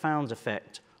have a profound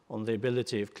effect on the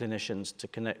ability of clinicians to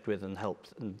connect with and help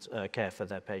and care for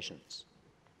their patients.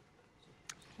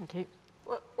 Thank you.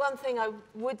 Well, one thing I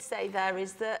would say there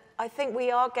is that I think we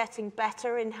are getting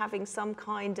better in having some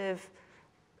kind of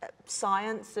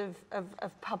science of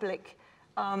public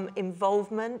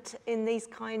involvement in these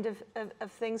kind of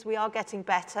things. We are getting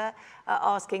better at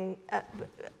asking, at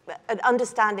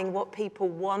understanding what people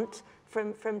want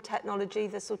from technology,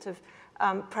 the sort of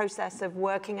process of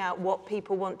working out what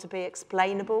people want to be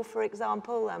explainable, for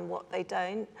example, and what they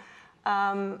don't.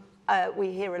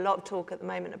 We hear a lot of talk at the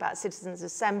moment about citizens'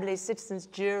 assemblies, citizens'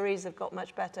 juries have got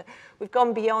much better. We've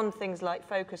gone beyond things like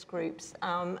focus groups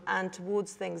and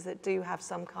towards things that do have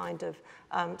some kind of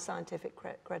scientific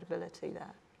credibility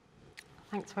there.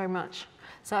 Thanks very much.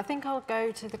 So I think I'll go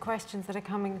to the questions that are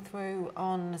coming through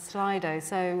on Slido.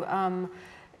 So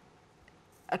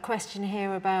a question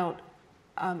here about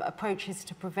approaches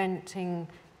to preventing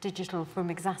digital from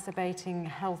exacerbating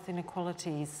health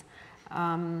inequalities.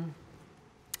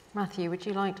 Matthew, would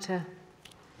you like to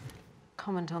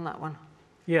comment on that one?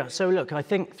 Yeah, so look, I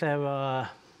think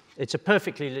it's a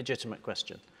perfectly legitimate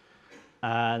question.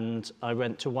 And I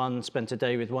spent a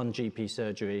day with one GP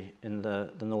surgery in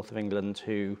the north of England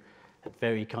who had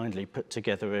very kindly put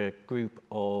together a group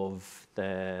of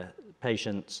their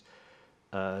patients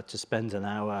to spend an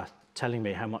hour telling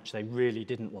me how much they really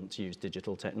didn't want to use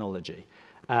digital technology.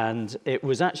 And it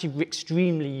was actually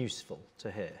extremely useful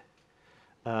to hear.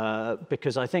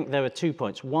 Because I think there are 2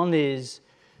 points. One is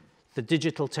the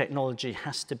digital technology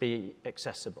has to be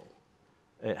accessible.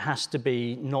 It has to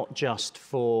be not just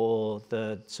for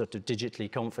the sort of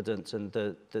digitally confident and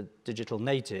the digital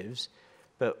natives,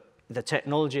 but the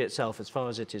technology itself, as far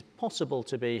as it is possible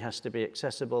to be, has to be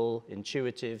accessible,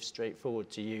 intuitive, straightforward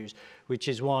to use, which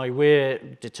is why we're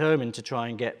determined to try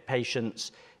and get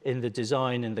patients in the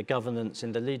design, in the governance,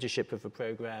 in the leadership of the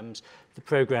programs, the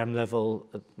program level,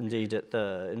 indeed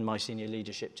in my senior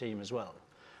leadership team as well.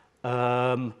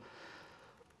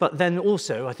 But then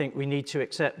also, I think we need to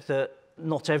accept that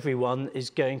not everyone is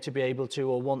going to be able to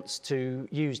or wants to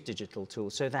use digital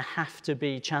tools. So there have to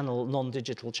be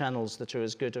non-digital channels that are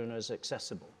as good and as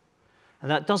accessible.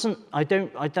 And that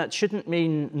that shouldn't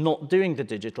mean not doing the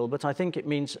digital, but I think it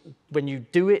means when you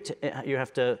do it, you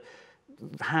have to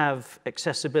have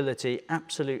accessibility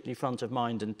absolutely front of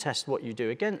mind and test what you do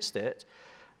against it.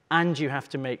 And you have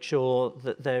to make sure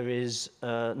that there is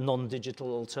a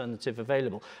non-digital alternative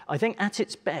available. I think at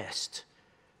its best,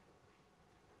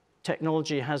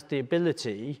 technology has the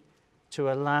ability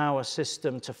to allow a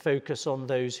system to focus on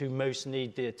those who most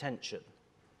need the attention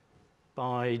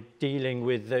by dealing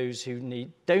with those who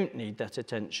don't need that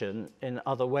attention in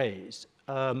other ways.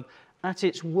 At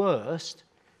its worst,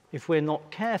 if we're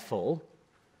not careful,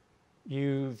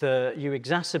 you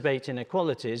exacerbate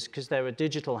inequalities because there are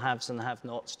digital haves and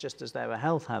have-nots just as there are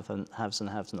health haves and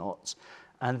have-nots.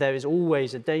 And there is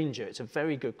always a danger. It's a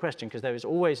very good question because there is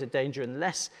always a danger,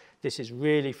 unless this is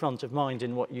really front of mind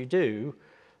in what you do,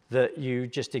 that you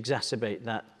just exacerbate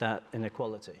that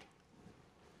inequality.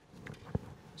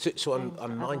 So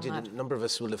I'm minded, a number of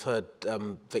us will have heard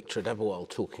Victor Debowell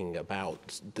talking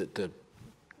about the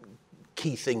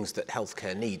key things that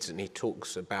healthcare needs, and he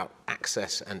talks about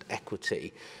access and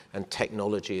equity, and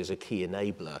technology as a key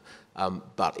enabler,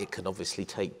 but it can obviously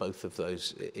take both of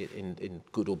those in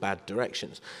good or bad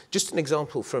directions. Just an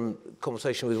example from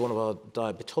conversation with one of our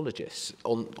diabetologists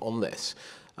on this.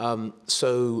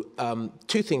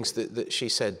 Two things that she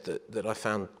said that I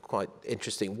found quite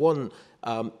interesting. One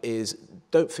is,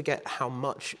 don't forget how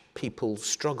much people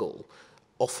struggle.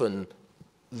 Often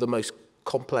the most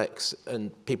complex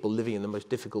and people living in the most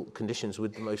difficult conditions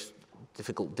with the most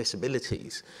difficult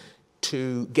disabilities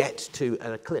to get to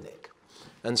a clinic.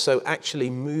 And so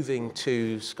actually moving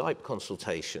to Skype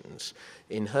consultations,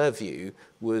 in her view,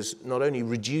 was not only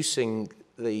reducing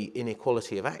the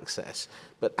inequality of access,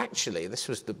 but actually, this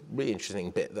was the really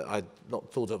interesting bit that I'd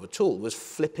not thought of at all, was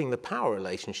flipping the power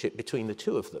relationship between the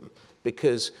two of them.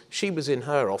 Because she was in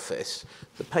her office,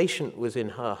 the patient was in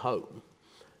her home.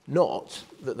 Not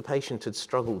that the patient had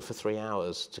struggled for 3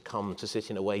 hours to come to sit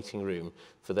in a waiting room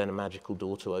for then a magical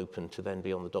door to open to then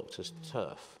be on the doctor's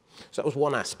turf. So that was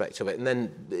one aspect of it. And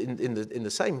then in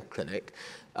the same clinic,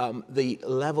 the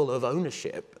level of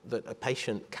ownership that a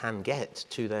patient can get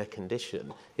to their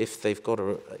condition if they've got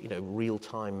a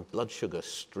real-time blood sugar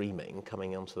streaming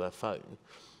coming onto their phone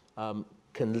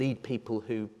can lead people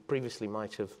who previously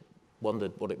might have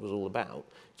wondered what it was all about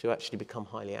to actually become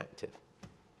highly active.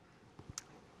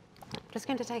 I'm just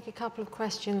going to take a couple of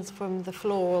questions from the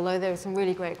floor, although there are some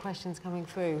really great questions coming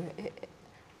through.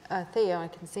 Thea, I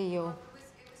can see your... It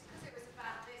was because it was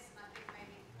about this, and I think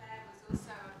maybe Claire was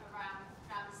also around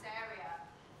this area.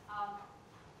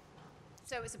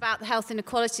 So it was about the health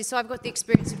inequality. So I've got the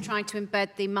experience of trying to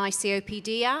embed the My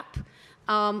COPD app,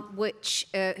 which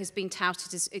has been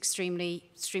touted as extremely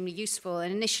useful.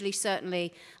 And initially,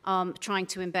 certainly, trying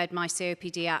to embed My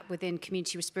COPD app within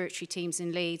community respiratory teams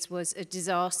in Leeds was a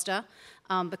disaster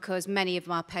because many of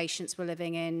my patients were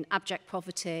living in abject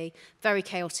poverty, very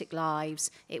chaotic lives.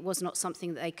 It was not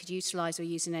something that they could utilise or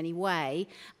use in any way.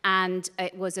 And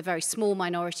it was a very small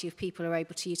minority of people who are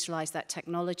able to utilise that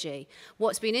technology.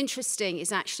 What's been interesting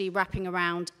is actually wrapping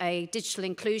around a digital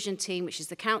inclusion team, which is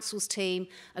the council's team,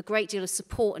 a great deal of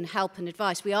support and help and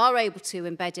advice. We are able to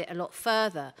embed it a lot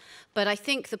further. But I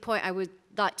think the point I would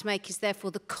like to make is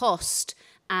therefore the cost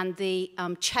and the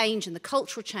change and the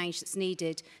cultural change that's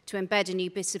needed to embed a new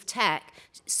bit of tech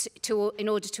in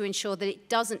order to ensure that it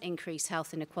doesn't increase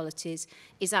health inequalities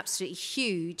is absolutely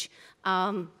huge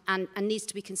and needs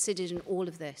to be considered in all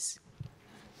of this.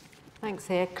 Thanks,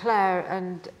 here. Claire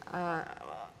and...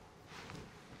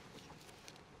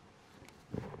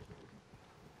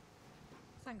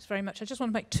 Thanks very much. I just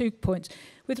want to make 2 points.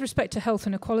 With respect to health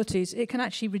inequalities, it can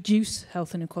actually reduce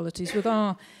health inequalities. With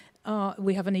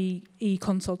we have an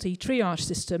e-consult, e-triage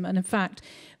system, and in fact,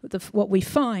 what we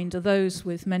find are those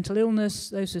with mental illness,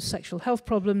 those with sexual health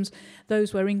problems,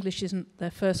 those where English isn't their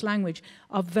first language,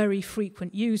 are very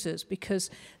frequent users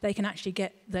because they can actually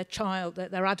get their child,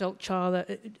 their adult child,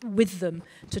 with them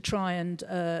to try and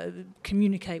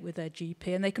communicate with their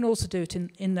GP, and they can also do it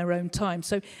in their own time.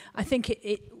 So I think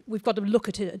we've got to look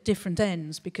at it at different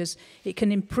ends because it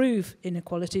can improve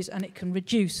inequalities and it can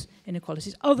reduce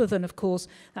inequalities, other than, of course,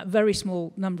 that very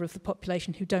small number of the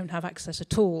population who don't have access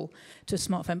at all to a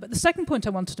smartphone. But the second point I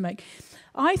wanted to make,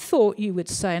 I thought you would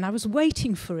say, and I was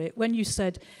waiting for it, when you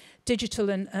said digital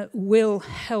and will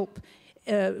help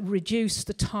reduce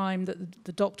the time that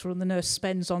the doctor or the nurse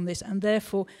spends on this and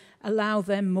therefore allow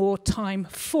them more time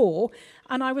for,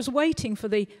 and I was waiting for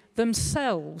the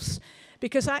themselves.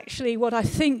 Because actually what I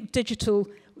think digital,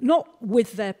 not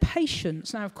with their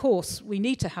patients, now of course we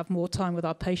need to have more time with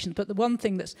our patients, but the one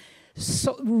thing that's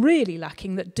really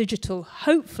lacking that digital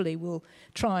hopefully will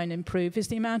try and improve is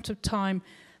the amount of time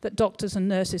that doctors and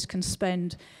nurses can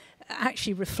spend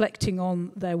actually reflecting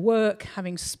on their work,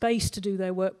 having space to do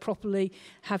their work properly,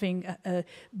 having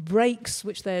breaks,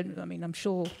 which I'm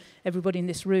sure everybody in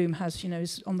this room has,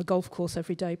 is on the golf course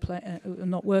every day,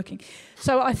 not working.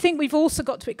 So I think we've also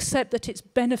got to accept that it's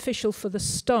beneficial for the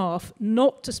staff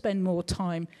not to spend more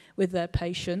time with their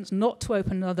patients, not to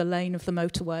open another lane of the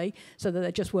motorway so that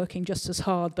they're just working just as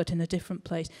hard but in a different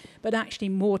place, but actually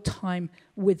more time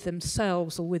with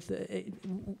themselves or with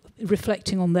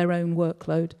reflecting on their own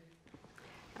workload.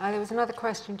 There was another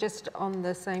question just on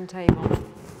the same table.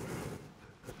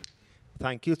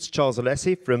 Thank you. It's Charles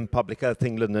Alessi from Public Health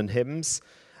England and HIMSS.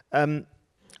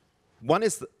 One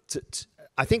is,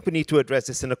 I think we need to address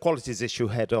this inequalities issue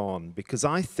head on, because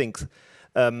I think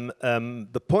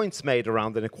the points made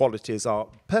around inequalities are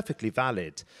perfectly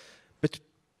valid, but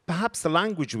perhaps the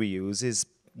language we use is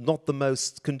not the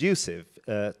most conducive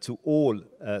to all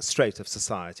straits of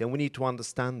society, and we need to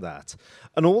understand that.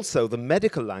 And also, the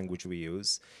medical language we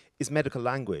use is medical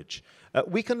language.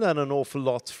 We can learn an awful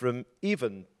lot from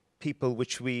even people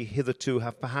which we hitherto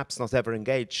have perhaps not ever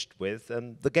engaged with,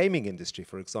 and the gaming industry,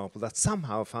 for example, that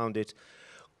somehow found it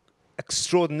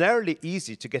extraordinarily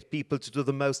easy to get people to do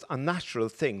the most unnatural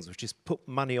things, which is put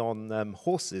money on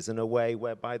horses in a way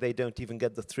whereby they don't even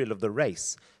get the thrill of the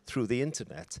race through the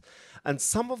internet. And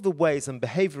some of the ways and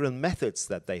behavioral methods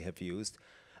that they have used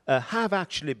have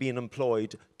actually been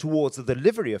employed towards the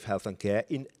delivery of health and care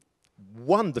in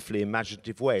wonderfully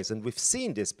imaginative ways. And we've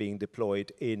seen this being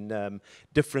deployed in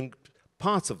different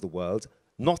parts of the world,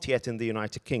 not yet in the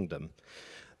United Kingdom.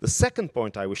 The second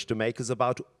point I wish to make is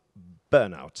about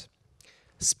burnout.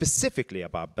 Specifically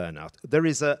about burnout, there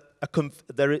is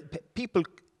people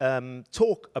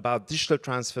talk about digital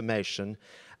transformation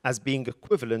as being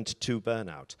equivalent to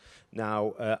burnout.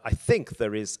 Now, I think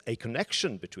there is a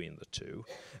connection between the two,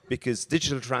 because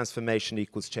digital transformation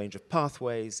equals change of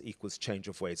pathways, equals change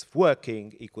of ways of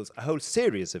working, equals a whole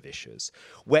series of issues,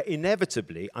 where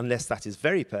inevitably, unless that is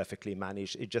very perfectly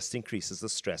managed, it just increases the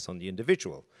stress on the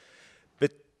individual.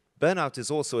 But burnout is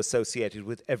also associated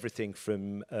with everything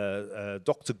from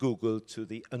Dr. Google to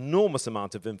the enormous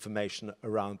amount of information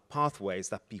around pathways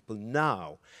that people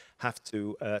now have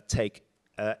to take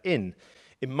in.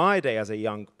 In my day as a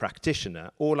young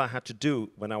practitioner, all I had to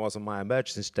do when I was on my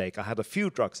emergency stake, I had a few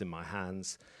drugs in my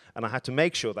hands, and I had to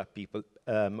make sure that people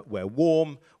were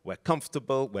warm, were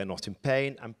comfortable, were not in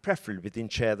pain, and preferably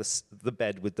didn't share the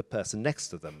bed with the person next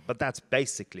to them. But that's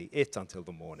basically it until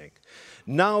the morning.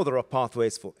 Now there are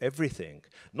pathways for everything,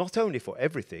 not only for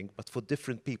everything, but for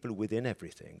different people within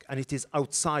everything. And it is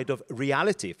outside of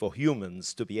reality for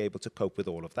humans to be able to cope with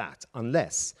all of that,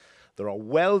 unless there are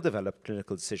well-developed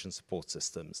clinical decision support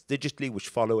systems, digitally, which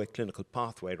follow a clinical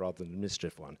pathway rather than an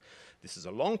administrative one. This is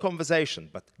a long conversation,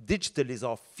 but digital is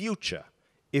our future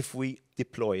if we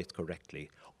deploy it correctly,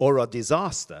 or a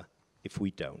disaster if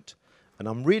we don't. And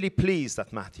I'm really pleased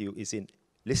that Matthew is in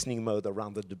listening mode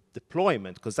around the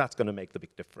deployment, because that's going to make the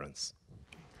big difference.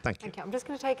 Thank you. Okay, I'm just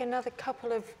going to take another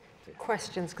couple of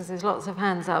questions, because there's lots of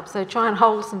hands up. So try and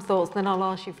hold some thoughts, then I'll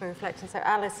ask you for reflection. So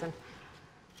Alison.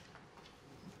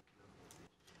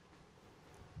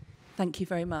 Thank you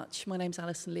very much. My name's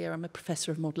Alison Lear. I'm a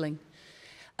professor of modelling.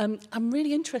 I'm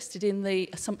really interested in the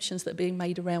assumptions that are being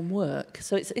made around work.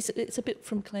 So it's a bit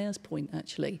from Claire's point,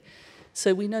 actually.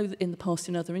 So we know that in the past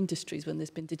in other industries, when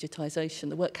there's been digitisation,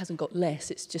 the work hasn't got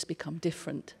less, it's just become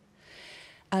different.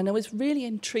 And I was really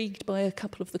intrigued by a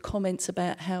couple of the comments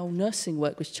about how nursing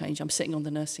work was changed. I'm sitting on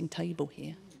the nursing table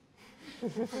here.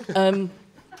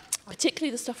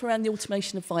 Particularly the stuff around the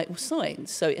automation of vital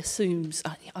signs. So it assumes,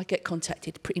 I get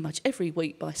contacted pretty much every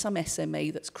week by some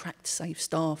SME that's cracked safe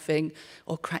staffing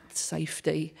or cracked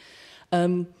safety.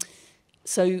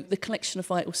 So the collection of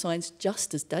vital signs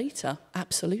just as data,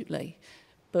 absolutely.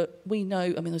 But we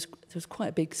know, I mean, there was quite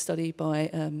a big study by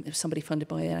somebody funded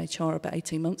by NHS about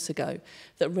 18 months ago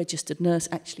that a registered nurse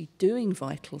actually doing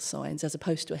vital signs as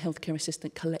opposed to a healthcare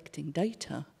assistant collecting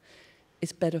data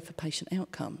is better for patient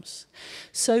outcomes.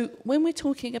 So when we're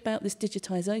talking about this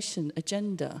digitisation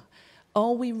agenda,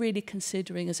 are we really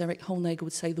considering, as Eric Holnagle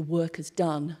would say, the work as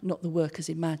done, not the work as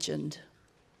imagined?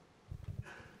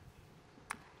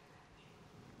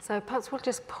 So perhaps we'll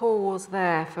just pause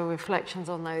there for reflections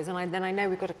on those. And then I know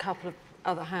we've got a couple of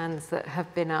other hands that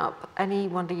have been up.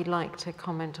 Anyone you'd like to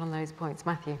comment on those points?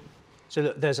 Matthew. So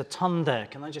look, there's a ton there.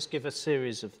 Can I just give a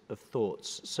series of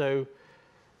thoughts? So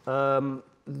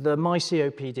the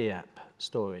MyCOPD app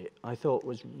story I thought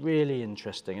was really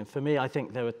interesting. And for me, I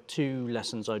think there are two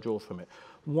lessons I draw from it.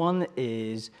 One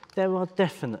is there are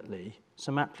definitely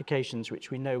some applications which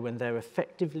we know when they're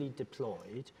effectively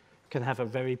deployed can have a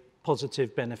very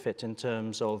positive benefit in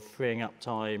terms of freeing up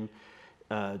time,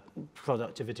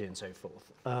 productivity and so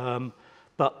forth.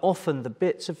 But often the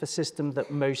bits of the system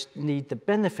that most need the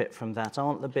benefit from that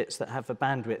aren't the bits that have the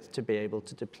bandwidth to be able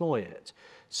to deploy it.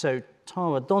 So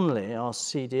Tara Donnelly, our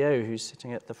CDO who's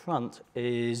sitting at the front,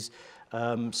 is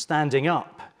standing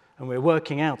up, and we're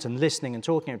working out and listening and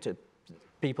talking to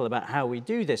people about how we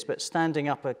do this, but standing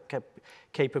up a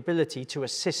capability to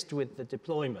assist with the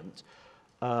deployment.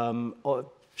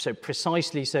 So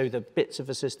precisely so the bits of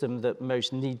a system that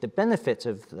most need the benefit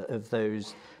of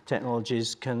those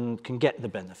technologies can get the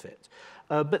benefit.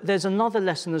 But there's another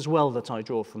lesson as well that I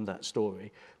draw from that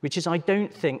story, which is I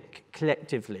don't think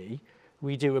collectively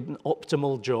we do an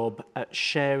optimal job at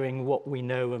sharing what we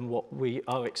know and what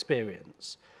our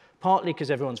experience. Partly because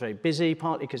everyone's very busy,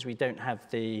 partly because we don't have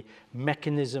the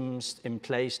mechanisms in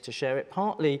place to share it,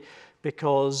 partly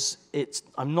because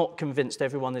I'm not convinced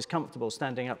everyone is comfortable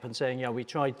standing up and saying, yeah, we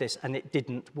tried this and it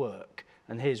didn't work.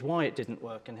 And here's why it didn't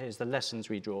work, and here's the lessons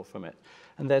we draw from it.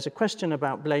 And there's a question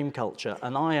about blame culture,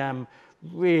 and I am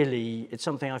really, it's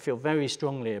something I feel very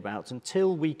strongly about.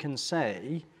 Until we can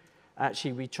say,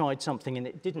 actually, we tried something and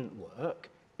it didn't work,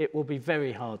 it will be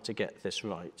very hard to get this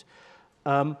right.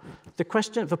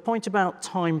 The point about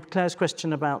time, Claire's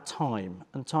question about time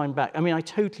and time back, I mean, I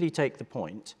totally take the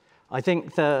point. I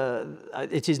think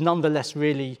it is nonetheless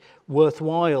really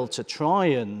worthwhile to try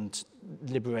and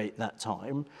liberate that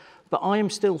time. But I am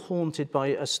still haunted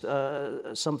by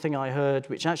something I heard,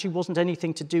 which actually wasn't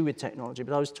anything to do with technology,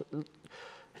 but I was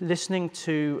listening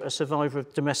to a survivor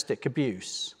of domestic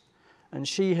abuse. And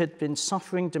she had been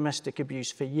suffering domestic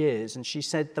abuse for years. And she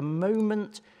said the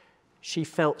moment she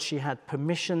felt she had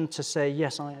permission to say,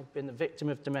 yes, I have been a victim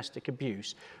of domestic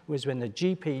abuse, was when the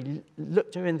GP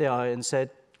looked her in the eye and said,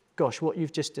 gosh, what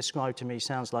you've just described to me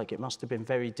sounds like it must have been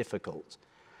very difficult.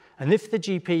 And if the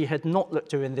GP had not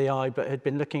looked her in the eye, but had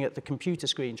been looking at the computer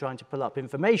screen trying to pull up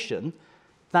information,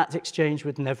 that exchange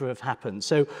would never have happened.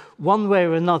 So one way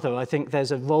or another, I think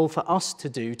there's a role for us to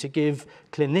do to give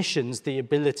clinicians the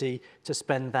ability to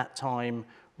spend that time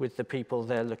with the people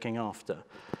they're looking after.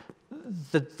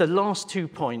 The last 2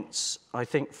 points, I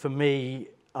think, for me,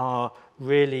 are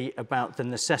really about the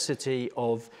necessity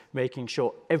of making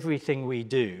sure everything we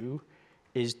do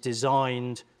is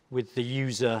designed with the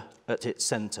user at its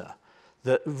center.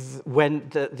 That when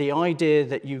the idea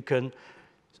that you can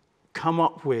come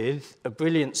up with a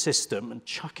brilliant system and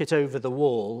chuck it over the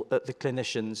wall at the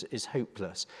clinicians is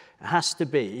hopeless. It has to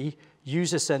be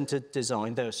user-centered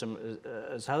design. There are some,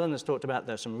 as Helen has talked about,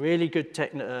 there are some really good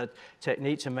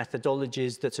techniques and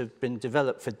methodologies that have been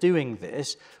developed for doing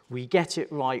this. We get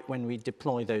it right when we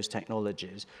deploy those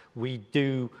technologies. We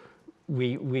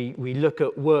look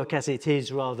at work as it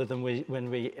is rather than when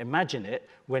we imagine it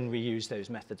when we use those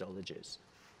methodologies.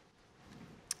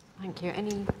 Thank you.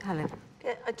 Helen?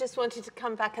 I just wanted to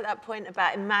come back at that point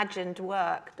about imagined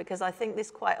work, because I think this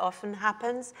quite often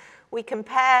happens. We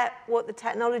compare what the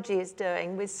technology is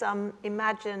doing with some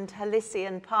imagined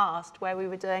Halcyon past where we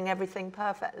were doing everything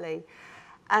perfectly.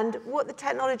 And what the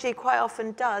technology quite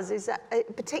often does is,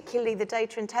 particularly the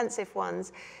data-intensive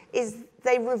ones, is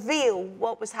they reveal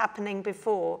what was happening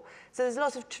before. So there's a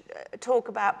lot of talk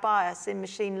about bias in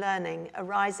machine learning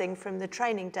arising from the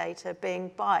training data being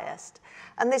biased.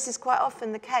 And this is quite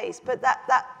often the case, but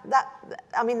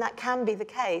I mean, that can be the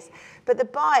case. But the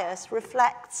bias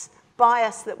reflects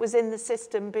bias that was in the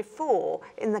system before,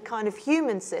 in the kind of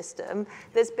human system,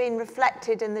 that's been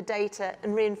reflected in the data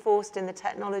and reinforced in the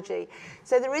technology.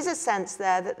 So there is a sense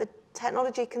there that the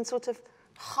technology can sort of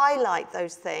highlight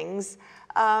those things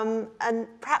and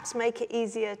perhaps make it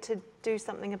easier to do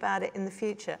something about it in the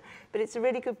future. But it's a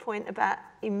really good point about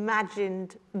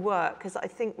imagined work, because I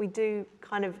think we do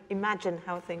kind of imagine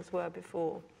how things were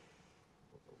before.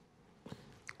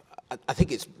 I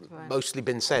think it's mostly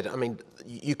been said. I mean,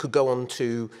 you could go on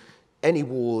to any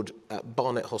ward at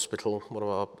Barnet Hospital, one of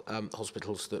our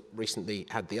hospitals that recently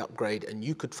had the upgrade, and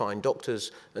you could find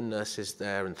doctors and nurses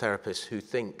there and therapists who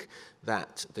think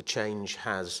that the change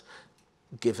has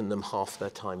given them half their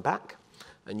time back.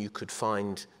 And you could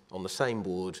find on the same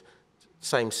ward,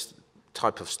 same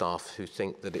type of staff who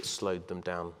think that it's slowed them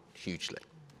down hugely.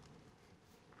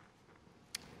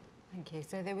 Thank you.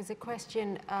 So there was a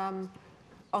question on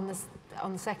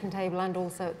the second table and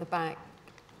also at the back,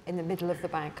 in the middle of the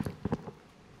back.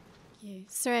 Thank you.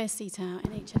 Soraya Sitao,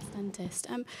 NHS dentist.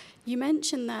 You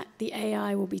mentioned that the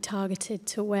AI will be targeted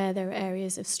to where there are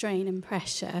areas of strain and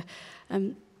pressure.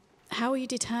 How will you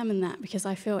determine that? Because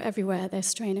I feel everywhere there's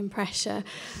strain and pressure.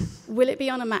 Will it be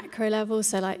on a macro level,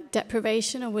 so like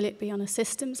deprivation, or will it be on a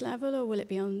systems level, or will it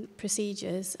be on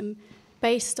procedures? And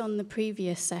based on the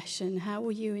previous session, how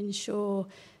will you ensure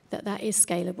that that is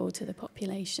scalable to the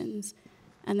populations?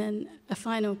 And then a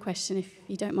final question, if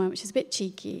you don't mind, which is a bit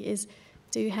cheeky, is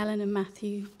do Helen and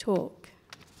Matthew talk?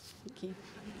 Thank you.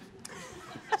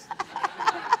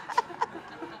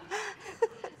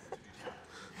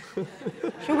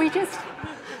 Shall we just...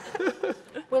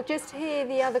 We'll just hear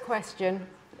the other question,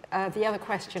 the other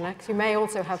questioner, because you may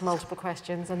also have multiple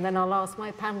questions, and then I'll ask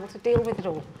my panel to deal with it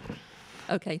all.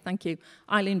 Okay, thank you.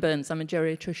 Eileen Burns, I'm a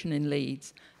geriatrician in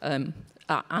Leeds, and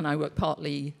I work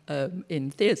partly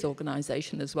in Thea's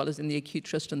organisation as well as in the Acute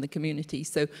Trust and the community.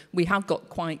 So we have got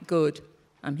quite good,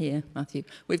 I'm here, Matthew,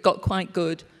 we've got quite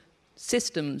good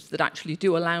systems that actually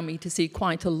do allow me to see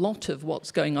quite a lot of what's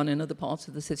going on in other parts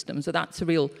of the system. So that's a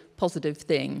real positive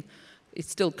thing. It's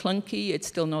still clunky, it's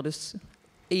still not as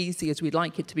easy as we'd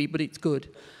like it to be, but it's good.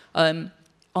 On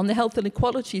the health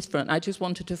inequalities front, I just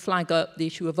wanted to flag up the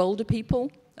issue of older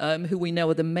people, who we know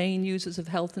are the main users of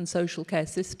health and social care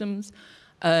systems.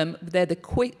 They're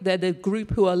the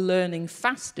group who are learning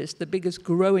fastest, the biggest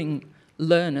growing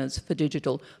learners for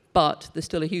digital, but there's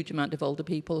still a huge amount of older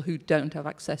people who don't have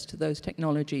access to those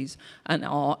technologies and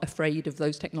are afraid of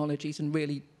those technologies and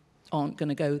really aren't going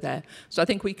to go there. So I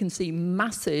think we can see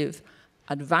massive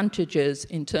advantages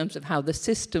in terms of how the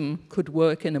system could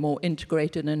work in a more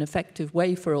integrated and effective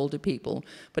way for older people.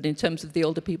 But in terms of the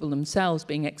older people themselves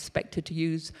being expected to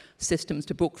use systems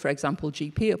to book, for example,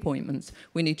 GP appointments,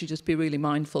 we need to just be really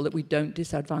mindful that we don't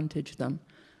disadvantage them.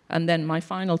 And then my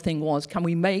final thing was, can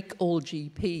we make all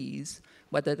GPs,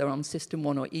 whether they're on System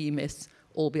 1 or EMIS,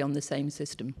 all be on the same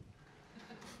system?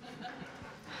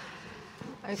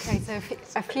 Okay, so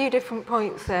a few different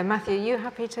points there. Matthew, are you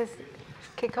happy to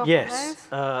kick off? Yes,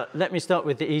 let me start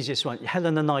with the easiest one.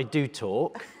 Helen and I do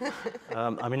talk.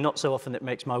 I mean, not so often it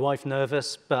makes my wife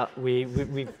nervous, but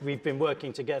we've been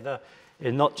working together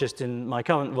in not just in my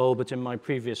current role, but in my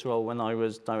previous role when I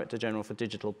was Director General for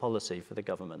Digital Policy for the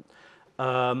government.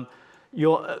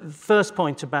 Your first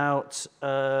point about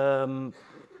how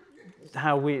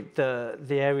the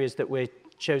areas that we're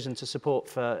chosen to support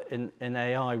for in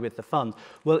AI with the fund.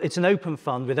 Well, it's an open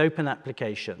fund with open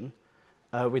application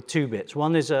with two bits.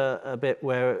 One is a bit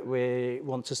where we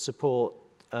want to support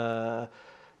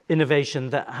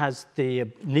innovation that has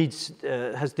the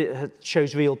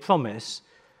shows real promise,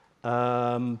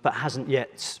 but hasn't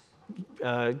yet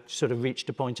sort of reached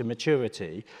a point of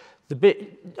maturity. The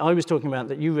bit I was talking about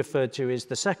that you referred to is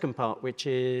the second part, which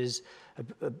is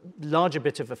a larger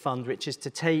bit of a fund, which is to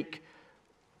take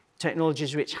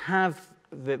technologies which have,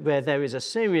 where there is a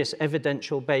serious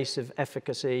evidential base of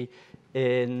efficacy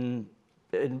in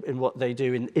what they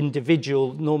do in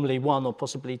individual, normally one or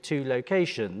possibly two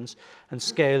locations, and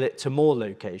scale it to more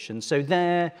locations. So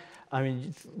there, I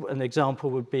mean, an example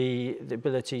would be the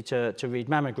ability to read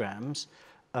mammograms,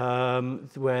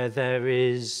 where there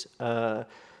is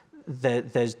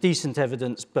there's decent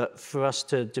evidence, but for us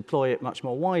to deploy it much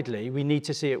more widely, we need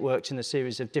to see it works in a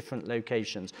series of different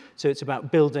locations. So it's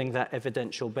about building that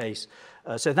evidential base.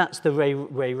 So that's the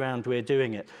way round we're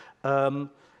doing it.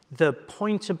 The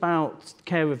point about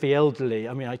care of the elderly,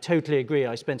 I mean, I totally agree.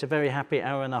 I spent a very happy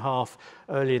hour and a half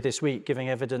earlier this week giving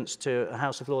evidence to a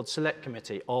House of Lords Select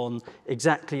Committee on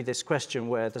exactly this question,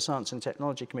 where the Science and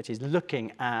Technology Committee is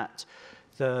looking at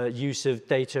the use of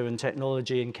data and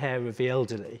technology in care of the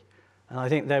elderly. And I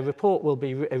think their report will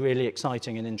be really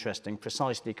exciting and interesting,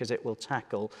 precisely because it will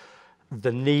tackle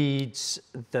the needs,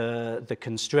 the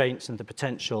constraints and the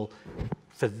potential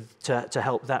to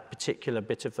help that particular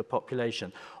bit of the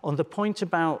population. On the point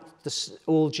about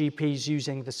all GPs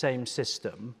using the same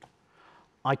system,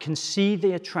 I can see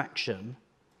the attraction,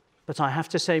 but I have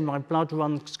to say my blood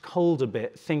runs cold a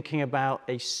bit thinking about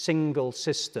a single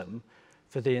system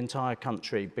for the entire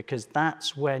country, because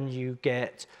that's when you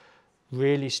get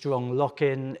really strong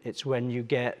lock-in. It's when you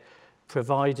get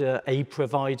a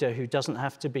provider who doesn't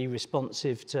have to be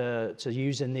responsive to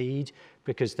user need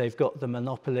because they've got the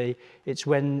monopoly. It's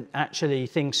when actually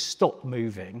things stop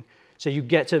moving. So you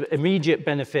get an immediate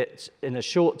benefit in a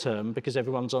short term because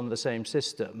everyone's on the same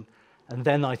system. And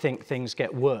then I think things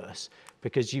get worse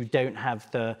because you don't have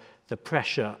the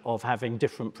pressure of having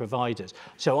different providers.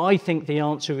 So I think the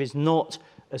answer is not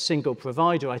a single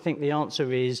provider. I think the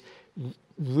answer is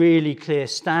really clear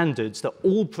standards that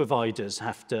all providers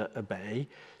have to obey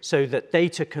so that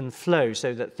data can flow,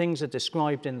 so that things are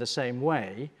described in the same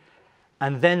way.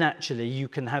 And then actually you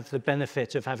can have the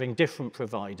benefit of having different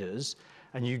providers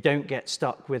and you don't get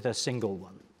stuck with a single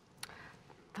one.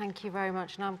 Thank you very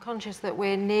much. And I'm conscious that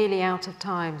we're nearly out of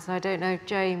time, so I don't know,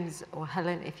 James or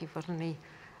Helen, if you've got any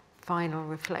final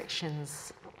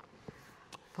reflections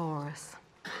for us.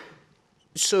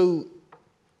 So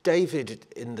David,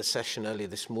 in the session earlier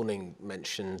this morning,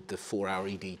 mentioned the 4-hour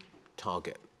ED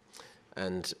target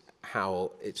and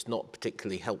how it's not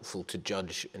particularly helpful to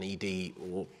judge an ED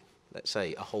or, let's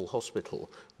say, a whole hospital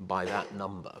by that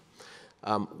number.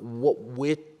 What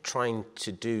we're trying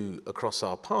to do across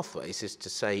our pathways is to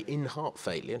say, in heart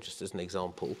failure, just as an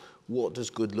example, what does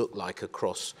good look like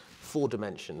across 4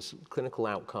 dimensions: clinical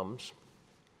outcomes,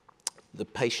 the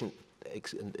patient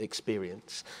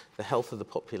experience, the health of the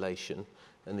population,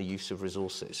 and the use of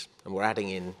resources. And we're adding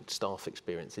in staff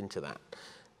experience into that.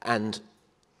 And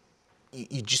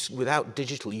you just, without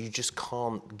digital, you just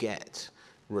can't get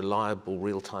reliable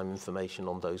real-time information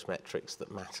on those metrics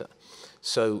that matter.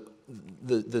 So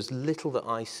there's little that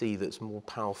I see that's more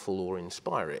powerful or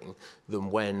inspiring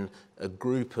than when a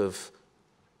clinical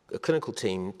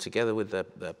team, together with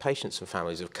their patients and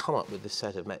families, have come up with this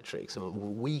set of metrics,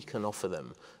 and we can offer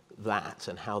them that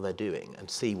and how they're doing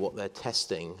and see what they're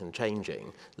testing and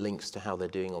changing links to how they're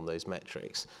doing on those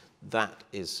metrics. That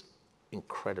is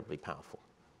incredibly powerful.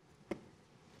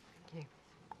 Thank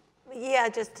you. Yeah,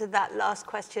 just to that last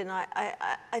question,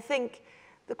 I think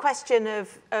the question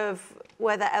of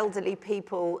whether elderly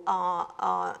people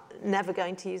are never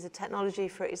going to use the technology,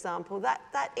 for example,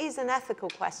 that is an ethical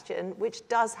question which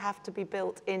does have to be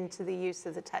built into the use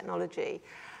of the technology.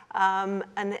 And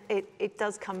it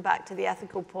does come back to the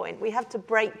ethical point. We have to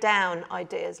break down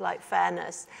ideas like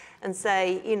fairness and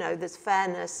say, you know, there's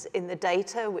fairness in the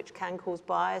data, which can cause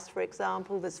bias, for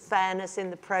example. There's fairness in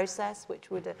the process, which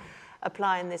would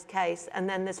apply in this case. And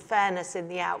then there's fairness in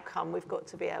the outcome. We've got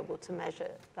to be able to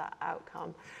measure that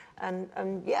outcome.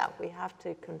 And yeah, we have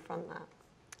to confront that.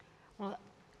 Well,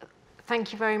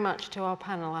 thank you very much to our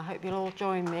panel. I hope you'll all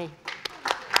join me